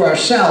look to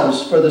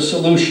ourselves for the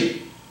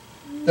solution.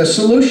 The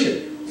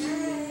solution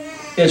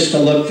is to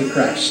look to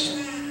Christ.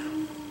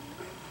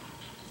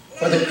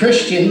 For the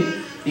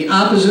Christian, the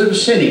opposite of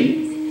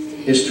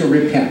sinning is to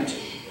repent.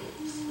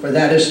 For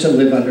that is to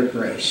live under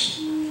grace.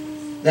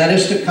 That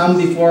is to come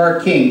before our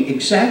King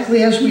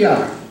exactly as we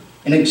are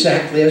and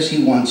exactly as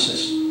he wants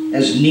us,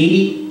 as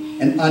needy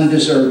and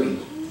undeserving,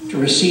 to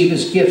receive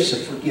his gifts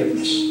of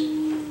forgiveness,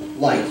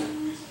 life,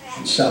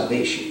 and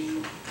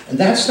salvation. And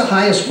that's the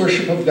highest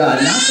worship of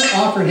God, not to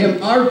offer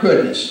him our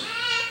goodness,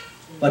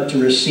 but to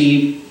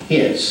receive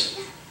his.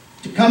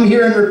 To come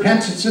here in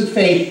repentance and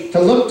faith, to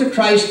look to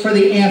Christ for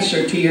the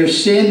answer to your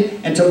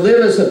sin, and to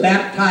live as the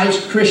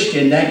baptized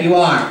Christian that you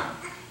are.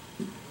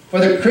 For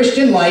the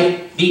Christian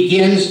life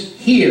begins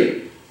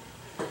here,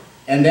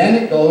 and then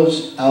it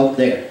goes out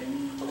there.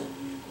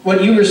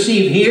 What you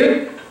receive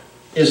here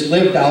is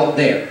lived out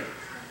there.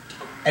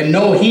 And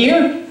no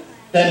here,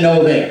 then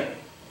no there.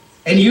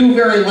 And you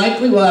very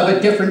likely will have a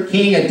different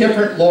king, a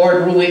different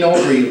Lord ruling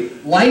over you.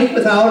 Life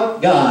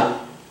without God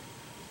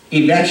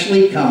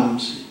eventually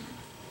comes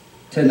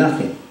to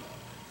nothing.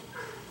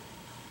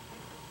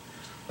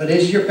 But it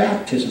is your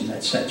baptism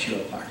that sets you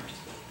apart,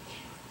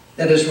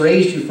 that has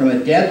raised you from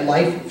a dead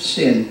life of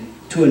sin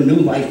to a new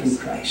life in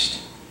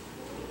Christ.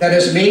 that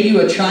has made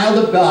you a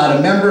child of God,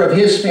 a member of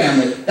his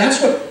family.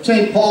 That's what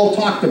St. Paul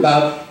talked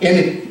about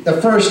in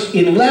the first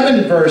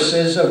 11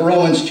 verses of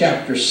Romans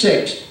chapter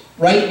 6,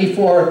 right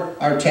before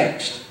our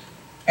text.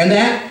 And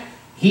that,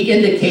 he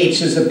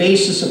indicates, is the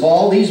basis of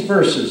all these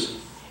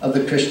verses of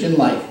the Christian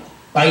life,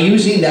 by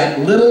using that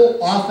little,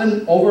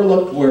 often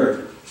overlooked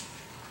word,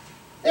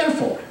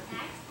 therefore.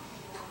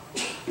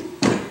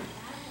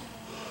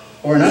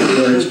 Or in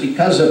other words,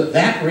 because of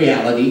that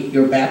reality,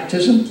 your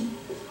baptism,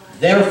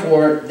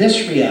 therefore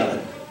this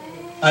reality,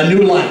 a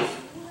new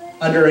life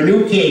under a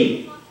new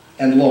King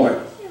and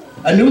Lord.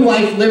 A new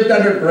life lived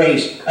under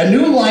grace. A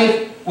new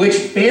life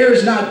which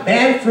bears not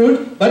bad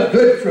fruit, but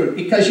good fruit.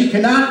 Because you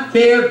cannot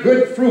bear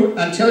good fruit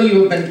until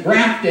you have been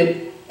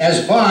grafted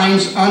as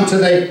vines onto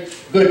the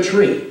good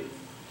tree.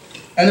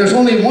 And there's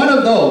only one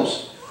of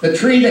those, the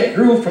tree that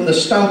grew from the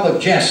stump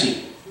of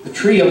Jesse, the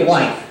tree of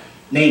life,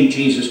 named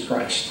Jesus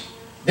Christ.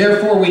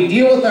 Therefore, we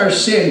deal with our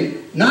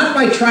sin not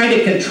by trying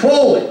to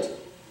control it,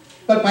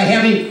 but by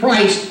having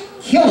Christ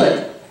kill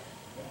it,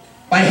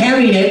 by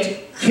having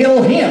it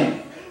kill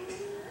him.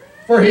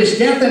 For his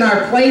death in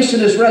our place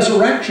and his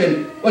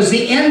resurrection was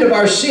the end of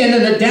our sin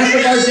and the death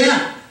of our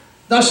death.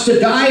 Thus, to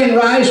die and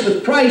rise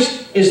with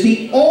Christ is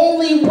the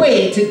only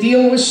way to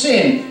deal with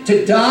sin.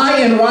 To die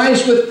and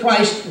rise with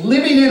Christ,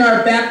 living in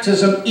our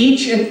baptism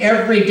each and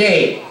every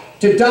day.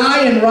 To die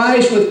and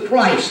rise with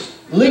Christ,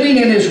 living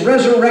in his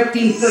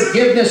resurrecting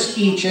forgiveness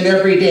each and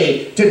every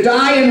day. To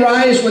die and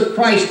rise with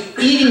Christ,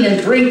 eating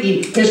and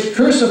drinking his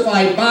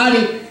crucified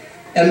body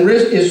and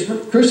his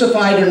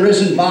crucified and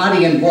risen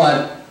body and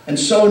blood. And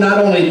so not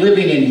only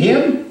living in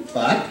him,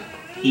 but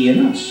he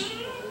in us.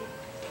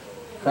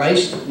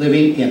 Christ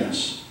living in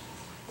us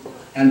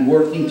and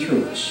working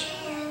through us.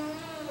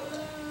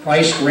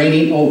 Christ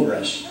reigning over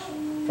us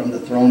from the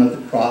throne of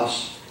the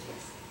cross,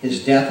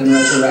 his death and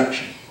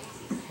resurrection,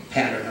 the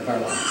pattern of our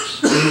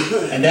lives.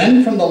 And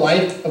then from the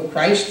life of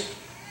Christ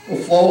will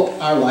flow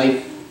our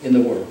life in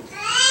the world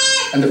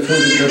and the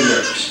fruit of good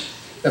works.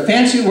 The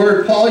fancy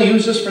word Paul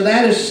uses for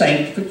that is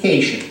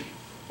sanctification.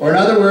 Or in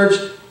other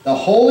words, the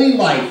holy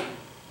life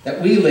that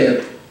we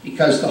live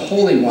because the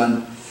Holy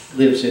One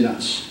lives in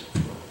us.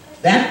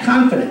 That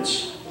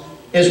confidence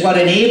is what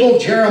enabled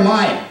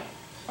Jeremiah,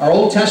 our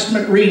Old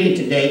Testament reading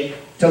today,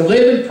 to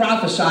live and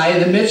prophesy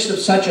in the midst of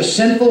such a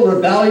sinful,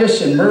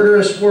 rebellious, and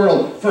murderous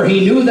world, for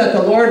he knew that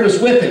the Lord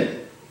was with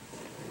him.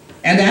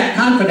 And that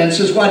confidence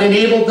is what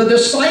enabled the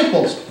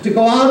disciples to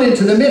go out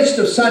into the midst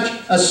of such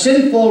a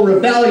sinful,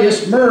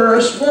 rebellious,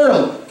 murderous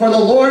world, for the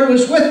Lord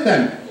was with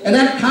them. And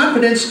that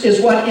confidence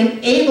is what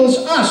enables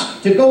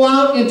us to go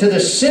out into the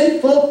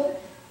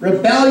sinful,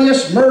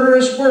 rebellious,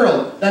 murderous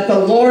world, that the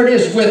Lord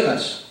is with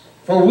us.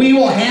 For we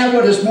will have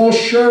what is most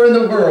sure in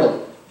the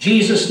world,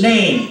 Jesus'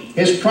 name,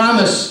 his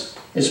promise,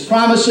 his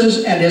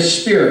promises, and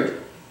his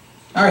Spirit.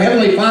 Our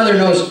Heavenly Father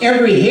knows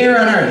every hair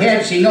on our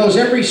heads. He knows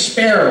every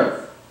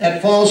sparrow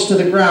that falls to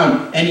the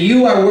ground. And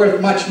you are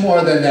worth much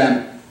more than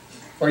them.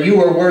 For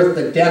you are worth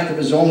the death of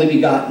his only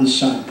begotten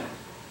Son,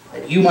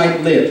 that you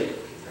might live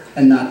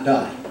and not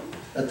die,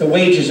 that the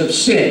wages of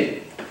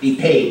sin be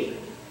paid.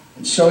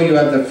 And so you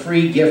have the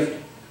free gift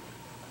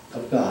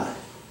of God,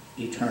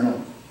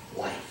 eternal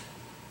life.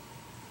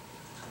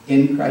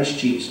 In Christ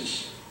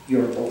Jesus,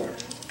 your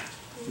Lord,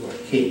 your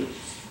King.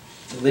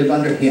 To live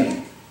under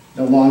him,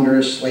 no longer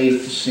a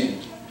slave to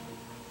sin,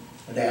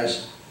 but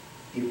as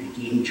a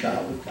redeemed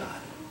child of God.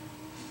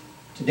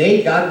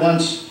 Today, God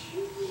wants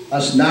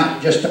us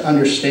not just to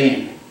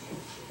understand,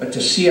 but to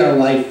see our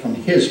life from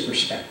his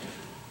perspective,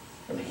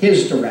 from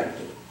his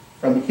directive,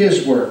 from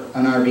his work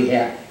on our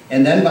behalf,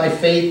 and then by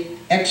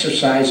faith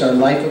exercise our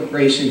life of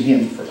grace in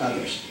him for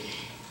others.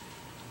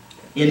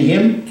 In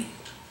him,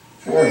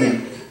 for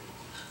him.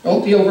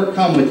 Don't be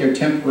overcome with your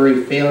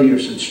temporary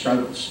failures and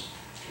struggles.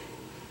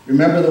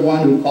 Remember the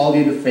one who called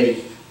you to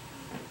faith.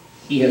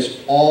 He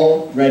has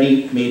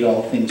already made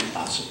all things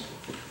possible.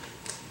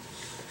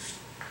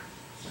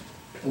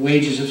 The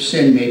wages of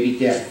sin may be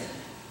death.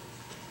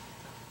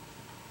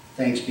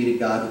 Thanks be to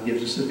God who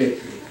gives us the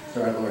victory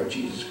through our Lord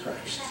Jesus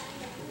Christ.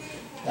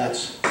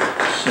 That's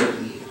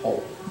certain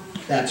hope.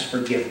 That's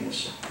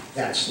forgiveness.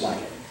 That's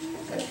life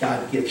that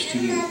God gives to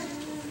you.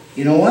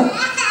 You know what?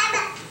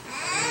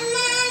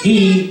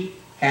 He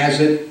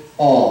has it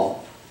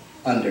all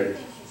under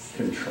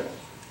control.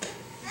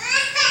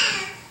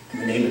 In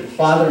the name of the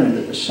Father, and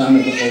of the Son, and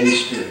of the Holy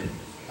Spirit.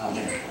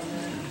 Amen.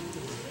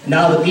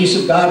 Now the peace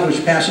of God,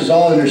 which passes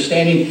all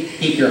understanding,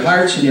 keep your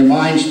hearts and your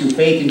minds through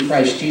faith in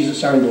Christ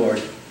Jesus our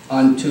Lord,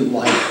 unto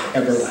life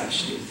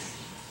everlasting.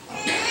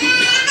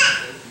 Spirit.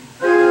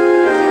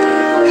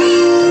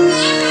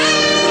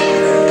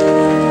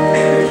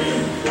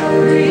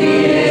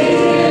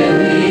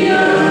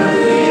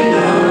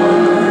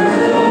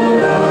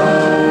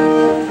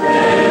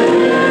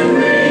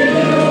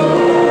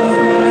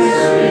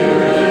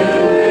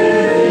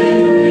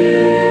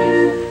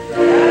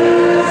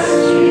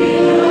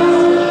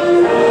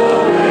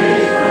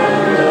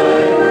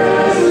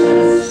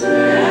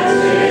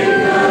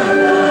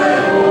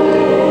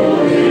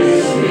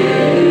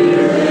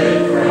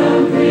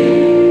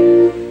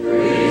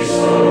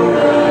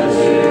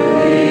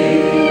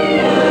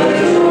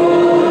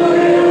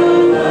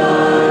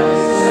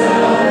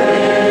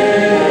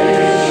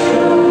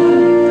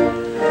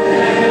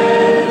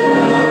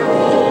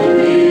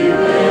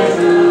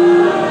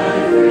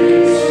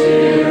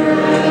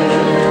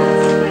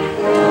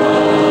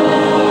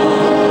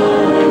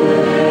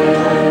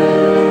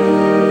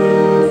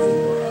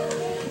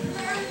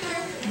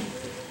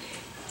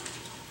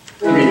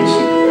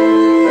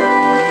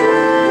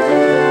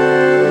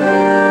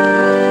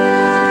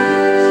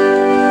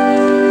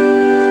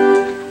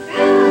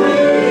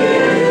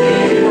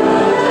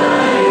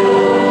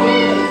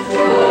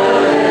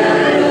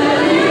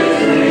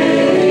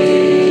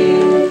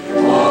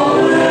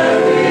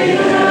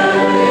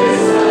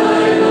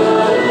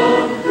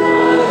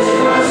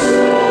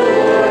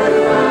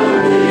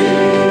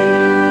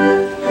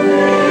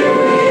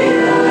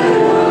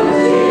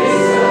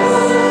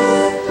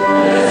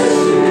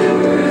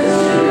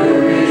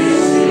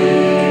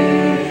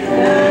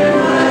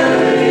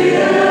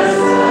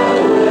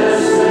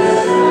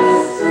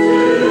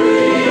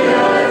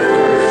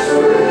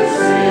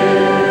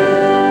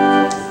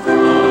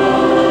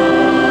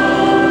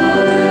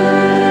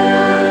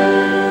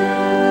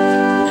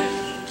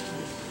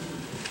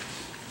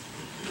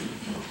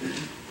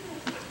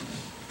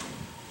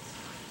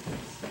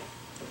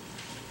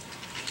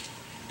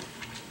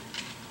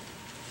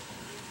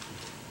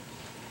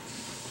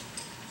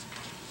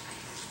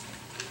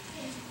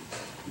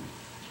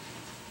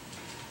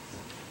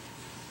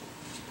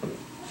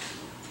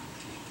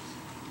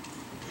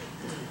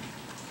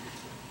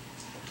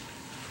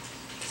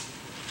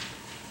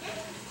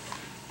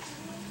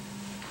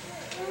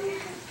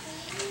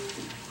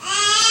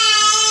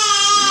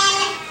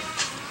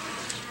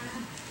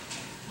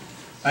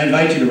 I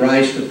invite you to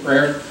rise for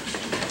prayer.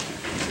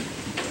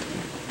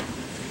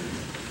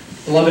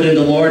 Beloved in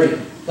the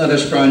Lord, let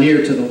us draw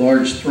near to the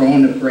Lord's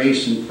throne of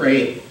grace and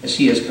pray as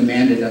he has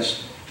commanded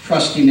us,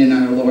 trusting in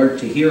our Lord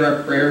to hear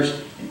our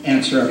prayers and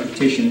answer our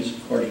petitions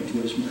according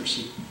to his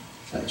mercy.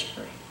 Let us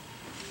pray.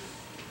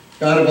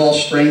 God of all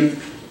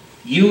strength,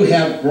 you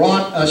have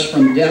brought us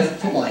from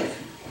death to life.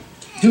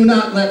 Do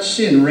not let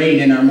sin reign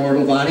in our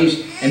mortal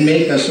bodies and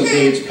make us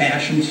obey its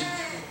passions.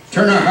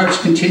 Turn our hearts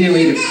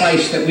continually to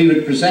Christ, that we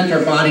would present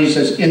our bodies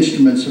as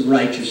instruments of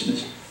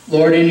righteousness.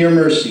 Lord, in your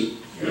mercy.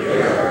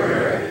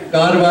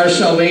 God of our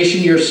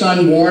salvation, your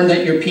Son warned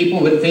that your people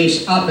would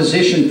face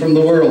opposition from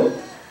the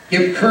world.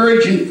 Give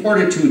courage and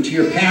fortitude to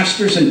your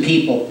pastors and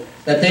people,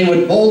 that they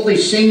would boldly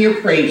sing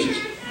your praises,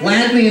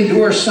 gladly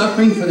endure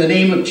suffering for the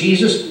name of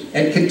Jesus,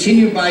 and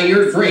continue by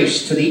your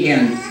grace to the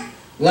end.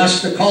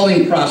 Bless the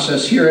calling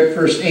process here at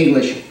First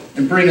English,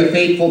 and bring a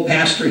faithful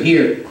pastor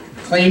here.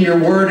 Claim your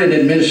word and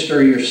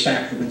administer your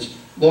sacraments.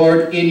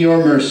 Lord, in your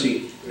mercy.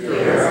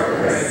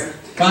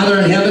 Father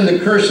in heaven, the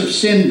curse of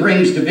sin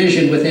brings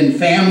division within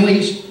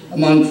families,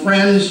 among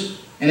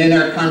friends, and in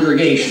our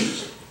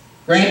congregations.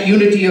 Grant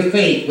unity of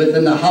faith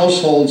within the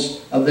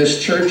households of this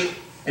church,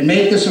 and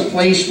make this a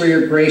place where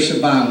your grace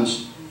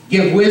abounds.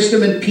 Give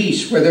wisdom and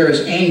peace where there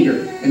is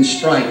anger and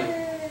strife.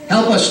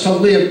 Help us to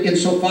live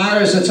insofar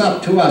as it's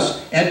up to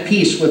us at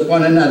peace with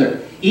one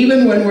another,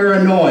 even when we're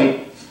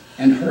annoyed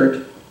and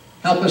hurt.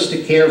 Help us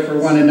to care for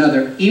one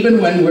another,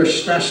 even when we're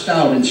stressed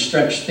out and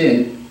stretched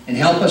thin, and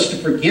help us to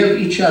forgive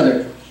each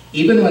other,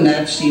 even when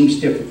that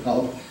seems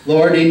difficult.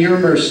 Lord, in your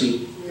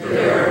mercy.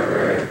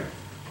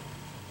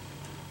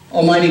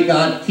 Almighty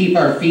God, keep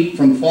our feet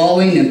from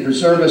falling and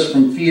preserve us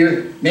from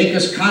fear. Make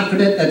us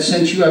confident that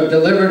since you have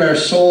delivered our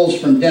souls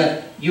from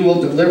death, you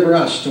will deliver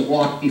us to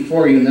walk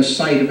before you in the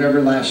sight of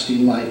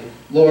everlasting life.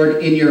 Lord,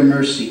 in your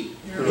mercy.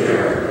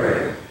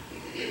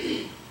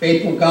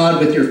 Faithful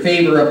God, with your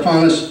favor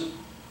upon us,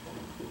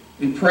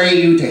 we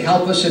pray you to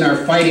help us in our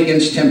fight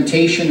against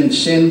temptation and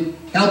sin.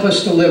 Help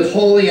us to live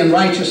holy and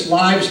righteous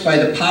lives by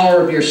the power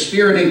of your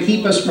Spirit, and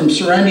keep us from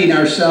surrendering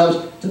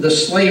ourselves to the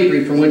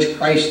slavery from which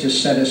Christ has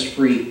set us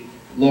free.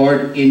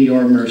 Lord, in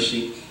your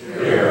mercy.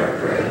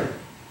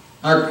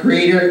 Our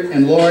Creator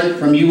and Lord,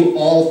 from you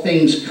all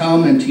things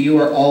come, and to you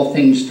are all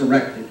things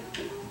directed.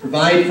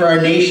 Provide for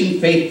our nation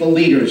faithful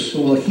leaders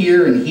who will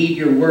hear and heed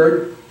your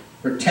word,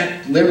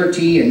 protect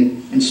liberty,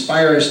 and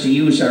inspire us to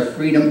use our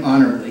freedom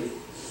honorably.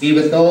 Be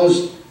with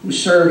those who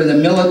serve in the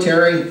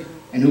military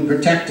and who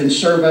protect and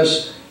serve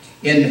us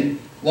in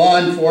law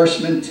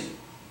enforcement,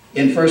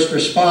 in first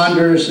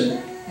responders,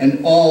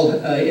 and all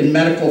in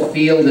medical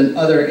field and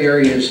other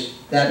areas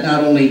that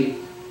not only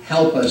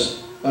help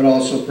us, but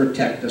also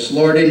protect us.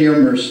 Lord, in your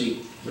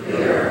mercy.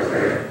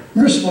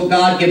 Merciful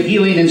God, give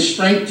healing and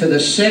strength to the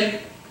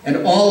sick and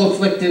all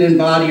afflicted in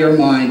body or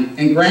mind,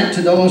 and grant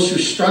to those who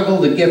struggle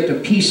the gift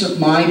of peace of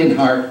mind and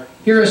heart.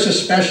 Hear us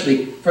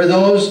especially for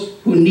those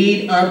who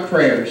need our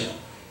prayers,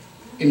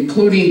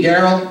 including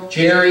Daryl,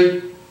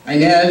 Jerry,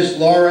 Inez,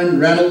 Lauren,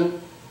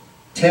 Reynold,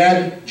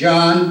 Ted,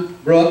 John,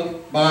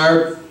 Brooke,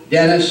 Barb,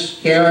 Dennis,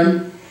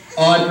 Karen,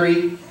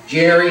 Audrey,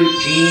 Jerry,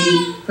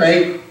 Jean,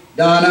 Craig,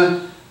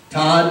 Donna,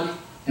 Todd,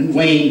 and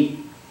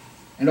Wayne,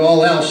 and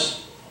all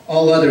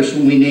others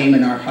whom we name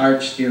in our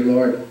hearts, dear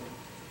Lord.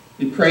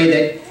 We pray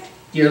that,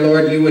 dear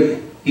Lord, you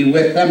would be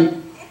with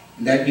them,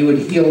 and that you would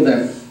heal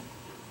them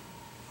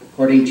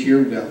according to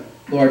your will.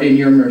 Lord, in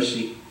your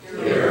mercy.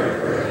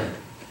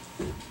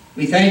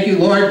 We thank you,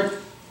 Lord,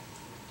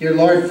 dear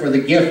Lord, for the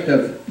gift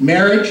of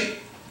marriage.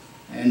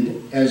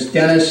 And as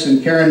Dennis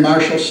and Karen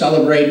Marshall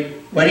celebrate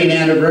wedding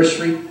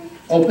anniversary,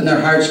 open their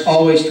hearts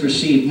always to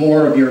receive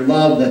more of your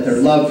love, that their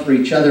love for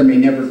each other may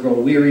never grow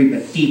weary,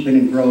 but deepen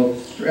and grow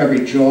through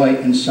every joy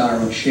and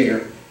sorrow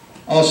share.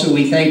 Also,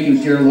 we thank you,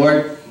 dear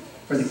Lord,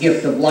 for the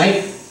gift of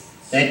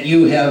life that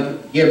you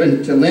have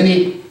given to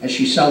Linny as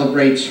she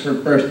celebrates her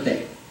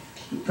birthday.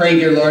 We pray,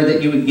 dear Lord,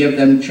 that you would give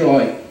them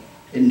joy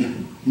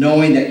in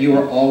knowing that you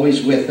are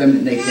always with them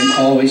and they can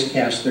always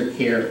cast their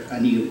care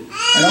on you.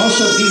 And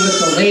also be with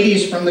the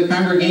ladies from the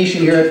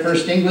congregation here at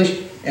First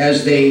English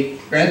as they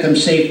grant them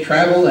safe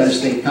travel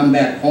as they come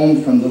back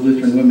home from the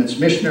Lutheran Women's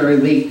Missionary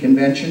League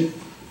Convention.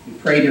 We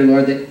pray, dear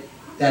Lord, that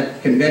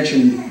that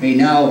convention may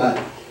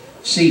now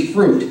see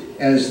fruit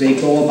as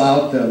they go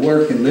about the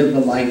work and live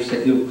the lives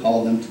that you have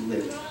called them to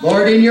live.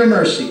 Lord, in your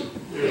mercy.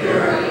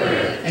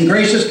 And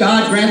gracious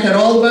God, grant that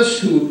all of us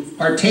who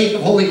partake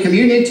of Holy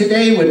Communion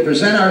today would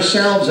present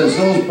ourselves as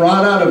those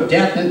brought out of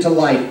death into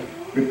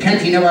life,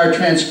 repenting of our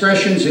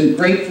transgressions and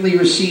gratefully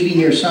receiving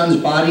your Son's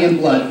body and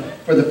blood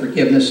for the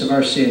forgiveness of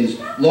our sins.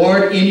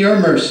 Lord, in your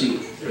mercy.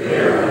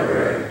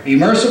 Be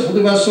merciful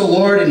to us, O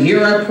Lord, and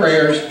hear our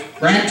prayers.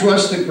 Grant to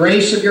us the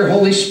grace of your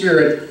Holy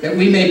Spirit, that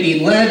we may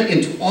be led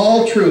into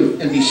all truth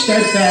and be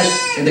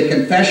steadfast in the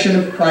confession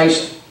of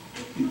Christ.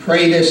 We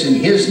pray this in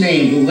his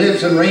name, who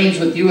lives and reigns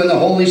with you in the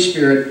Holy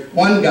Spirit,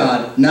 one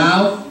God,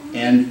 now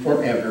and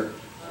forever.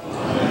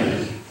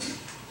 Amen.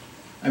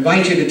 I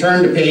invite you to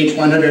turn to page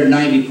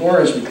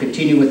 194 as we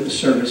continue with the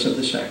service of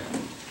the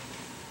sacrament.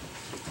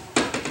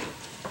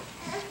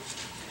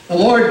 The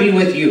Lord be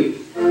with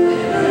you.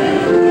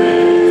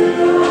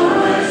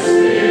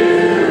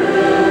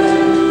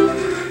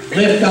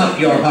 Lift up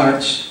your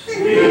hearts.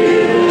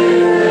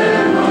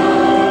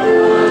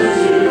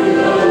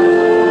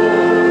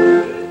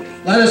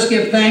 Let us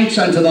give thanks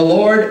unto the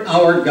Lord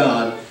our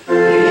God.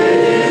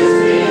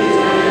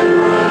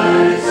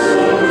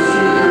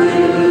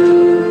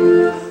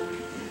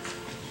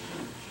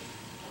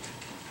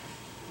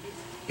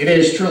 It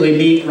is truly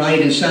meet,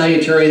 right, and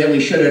salutary that we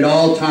should at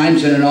all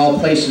times and in all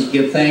places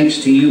give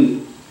thanks to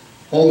you,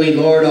 Holy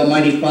Lord,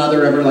 Almighty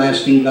Father,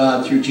 everlasting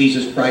God, through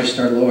Jesus Christ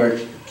our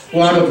Lord, who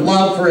out of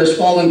love for his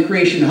fallen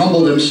creation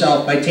humbled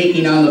himself by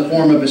taking on the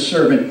form of a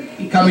servant,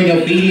 becoming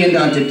obedient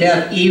unto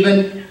death,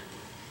 even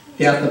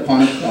death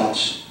upon a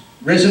cross.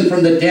 Risen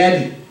from the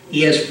dead,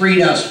 he has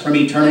freed us from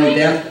eternal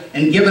death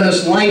and given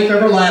us life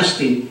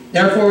everlasting.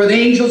 Therefore, with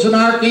angels and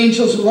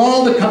archangels and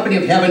all the company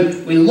of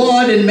heaven, we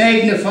laud and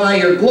magnify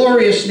your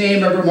glorious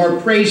name, evermore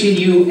praising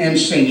you and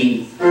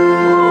singing.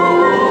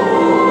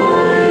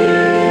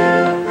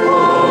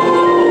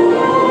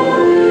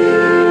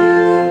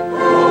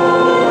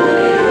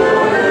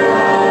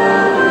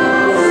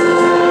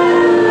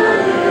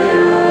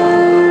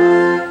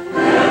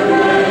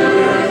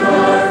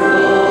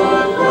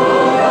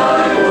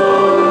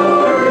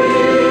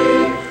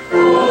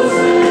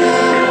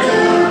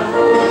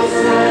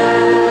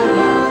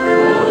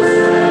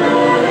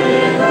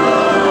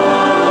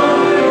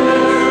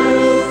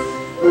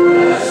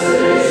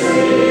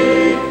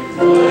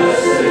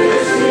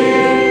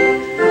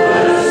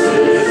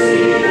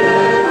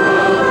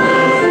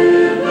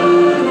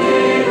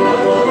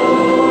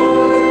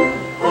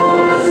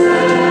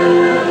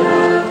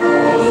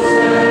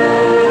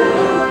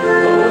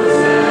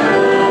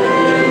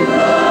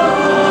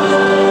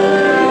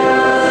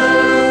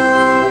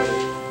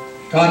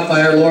 Taught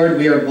by our Lord,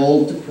 we are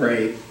bold to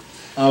pray.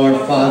 Our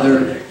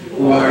Father,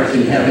 who art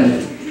in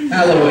heaven,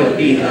 hallowed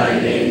be thy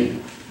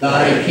name.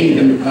 Thy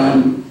kingdom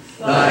come,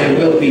 thy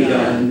will be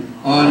done,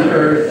 on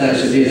earth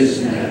as it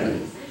is in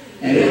heaven.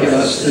 And give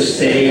us this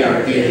day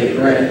our daily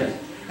bread,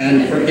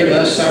 and forgive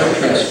us our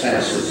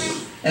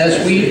trespasses,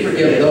 as we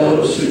forgive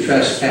those who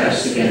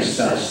trespass against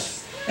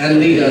us. And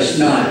lead us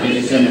not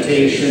into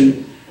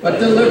temptation, but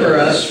deliver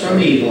us from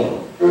evil.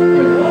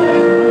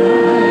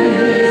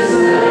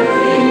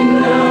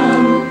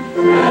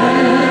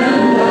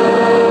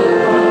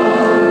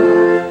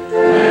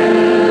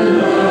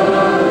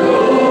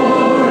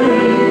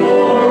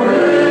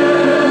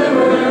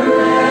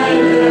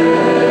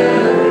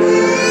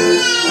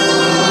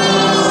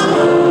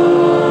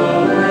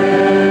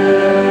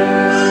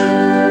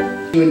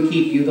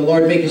 The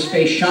Lord make his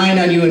face shine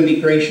on you and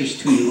be gracious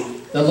to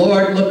you. The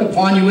Lord look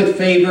upon you with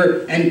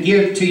favor and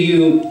give to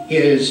you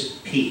his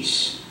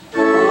peace.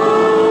 You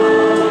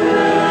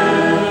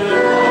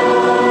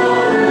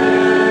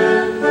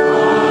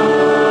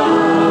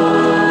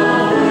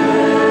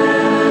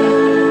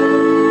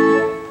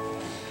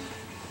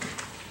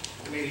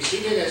may be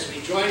seated as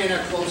we join in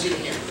our closing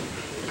hymn.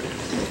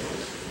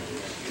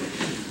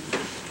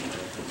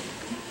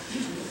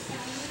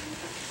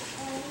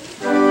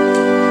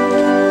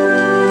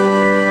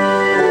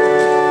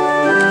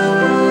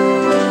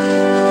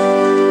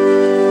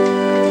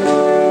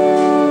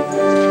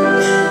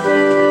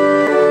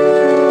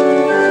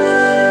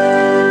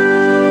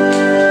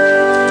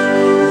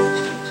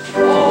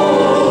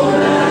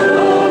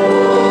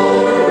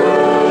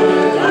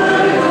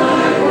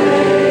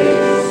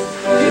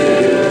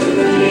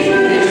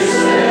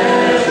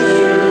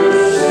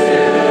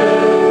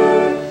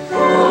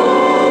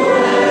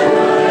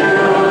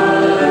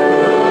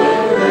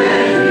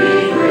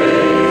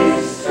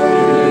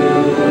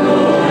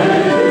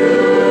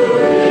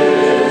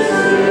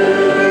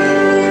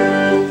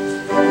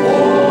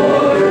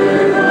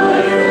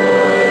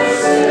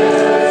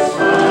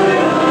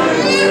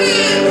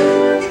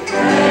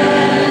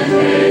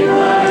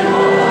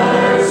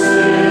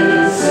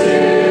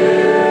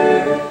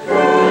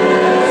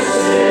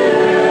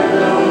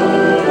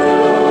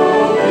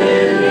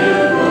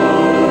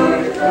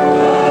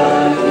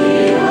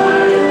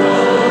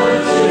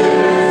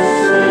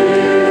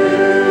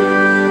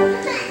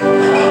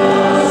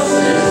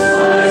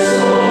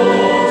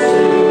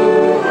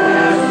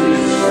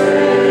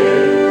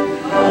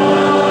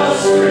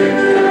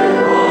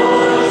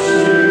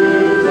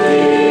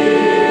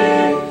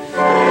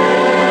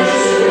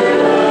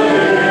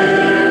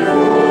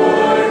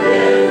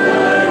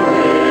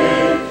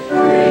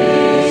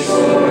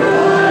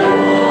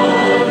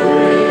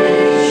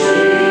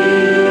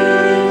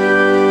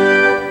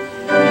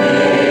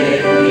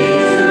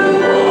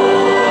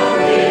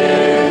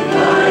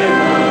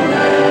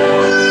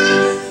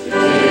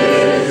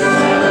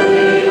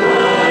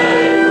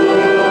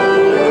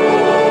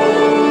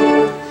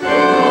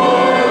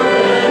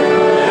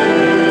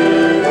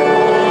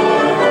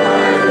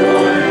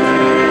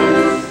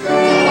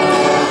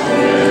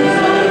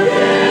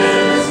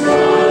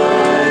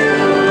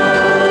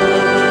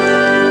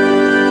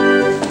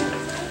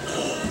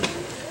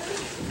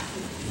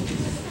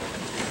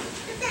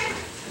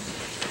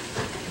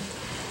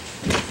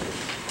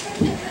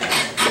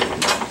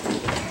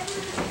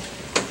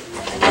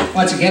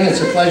 again,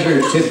 it's a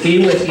pleasure to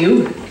be with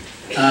you.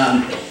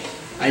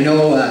 I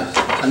know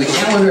on the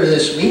calendar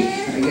this week,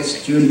 I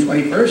guess June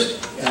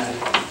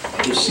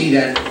 21st, you see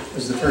that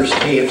was the first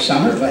day of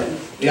summer, but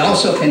we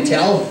also can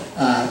tell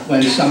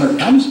when summer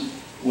comes,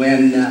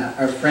 when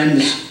our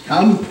friends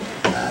come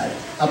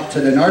up to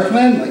the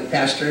Northland, like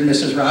Pastor and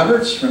Mrs.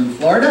 Roberts from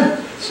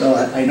Florida. So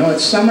I know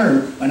it's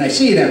summer when I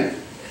see them.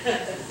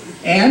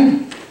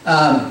 And,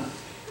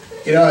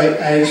 you know,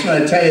 I just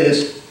want to tell you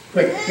this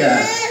quick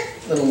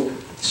little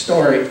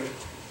story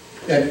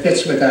that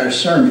fits with our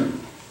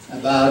sermon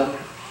about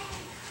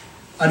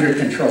under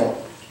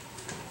control.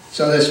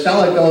 So this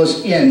fellow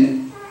goes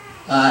in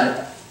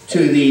to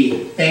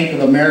the Bank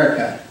of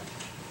America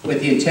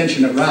with the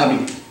intention of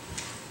robbing.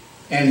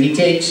 And he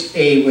takes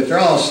a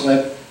withdrawal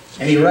slip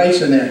and he writes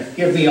in there,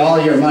 "Give me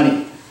all your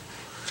money."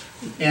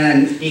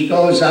 And he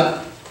goes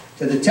up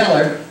to the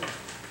teller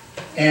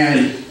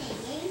and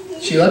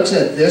she looks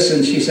at this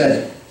and she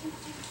said,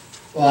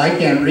 "Well, I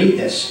can't read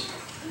this."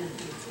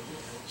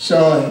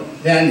 So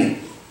then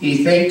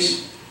he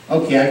thinks,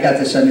 okay, I've got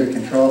this under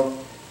control.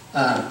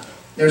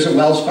 There's a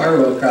Wells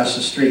Fargo across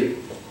the street.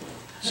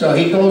 So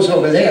he goes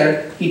over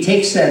there, he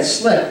takes that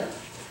slip,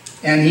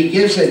 and he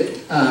gives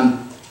it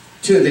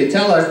to the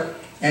teller,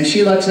 and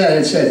she looks at it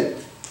and says,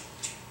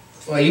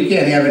 "Well, you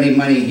can't have any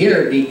money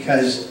here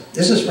because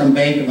this is from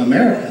Bank of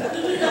America."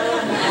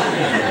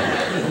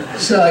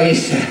 So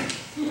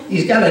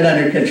he's got it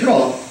under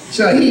control.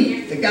 So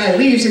the guy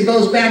leaves and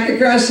goes back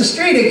across the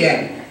street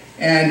again.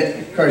 And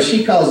of course,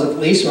 she calls the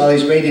police while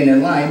he's waiting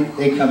in line.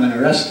 They come and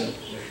arrest him.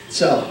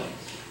 So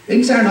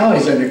things aren't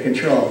always under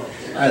control,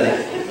 are they?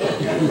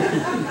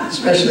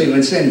 Especially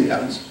when sin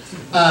comes.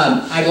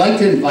 I'd like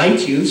to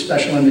invite you,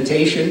 special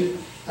invitation,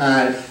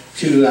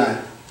 to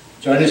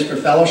join us for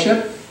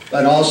fellowship.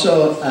 But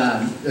also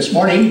this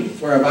morning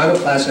for our Bible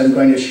class, I'm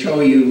going to show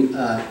you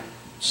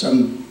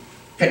some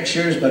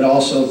pictures, but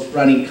also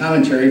running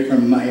commentary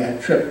from my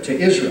trip to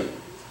Israel.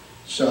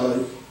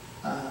 So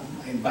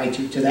I invite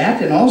you to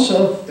that. And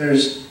also,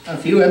 there's a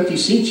few empty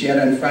seats yet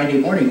on Friday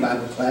morning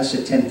Bible class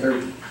at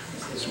 10:30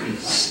 as we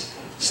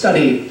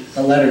study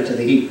the letter to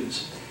the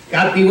Hebrews.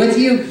 God be with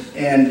you,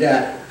 and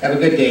have a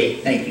good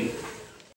day. Thank you.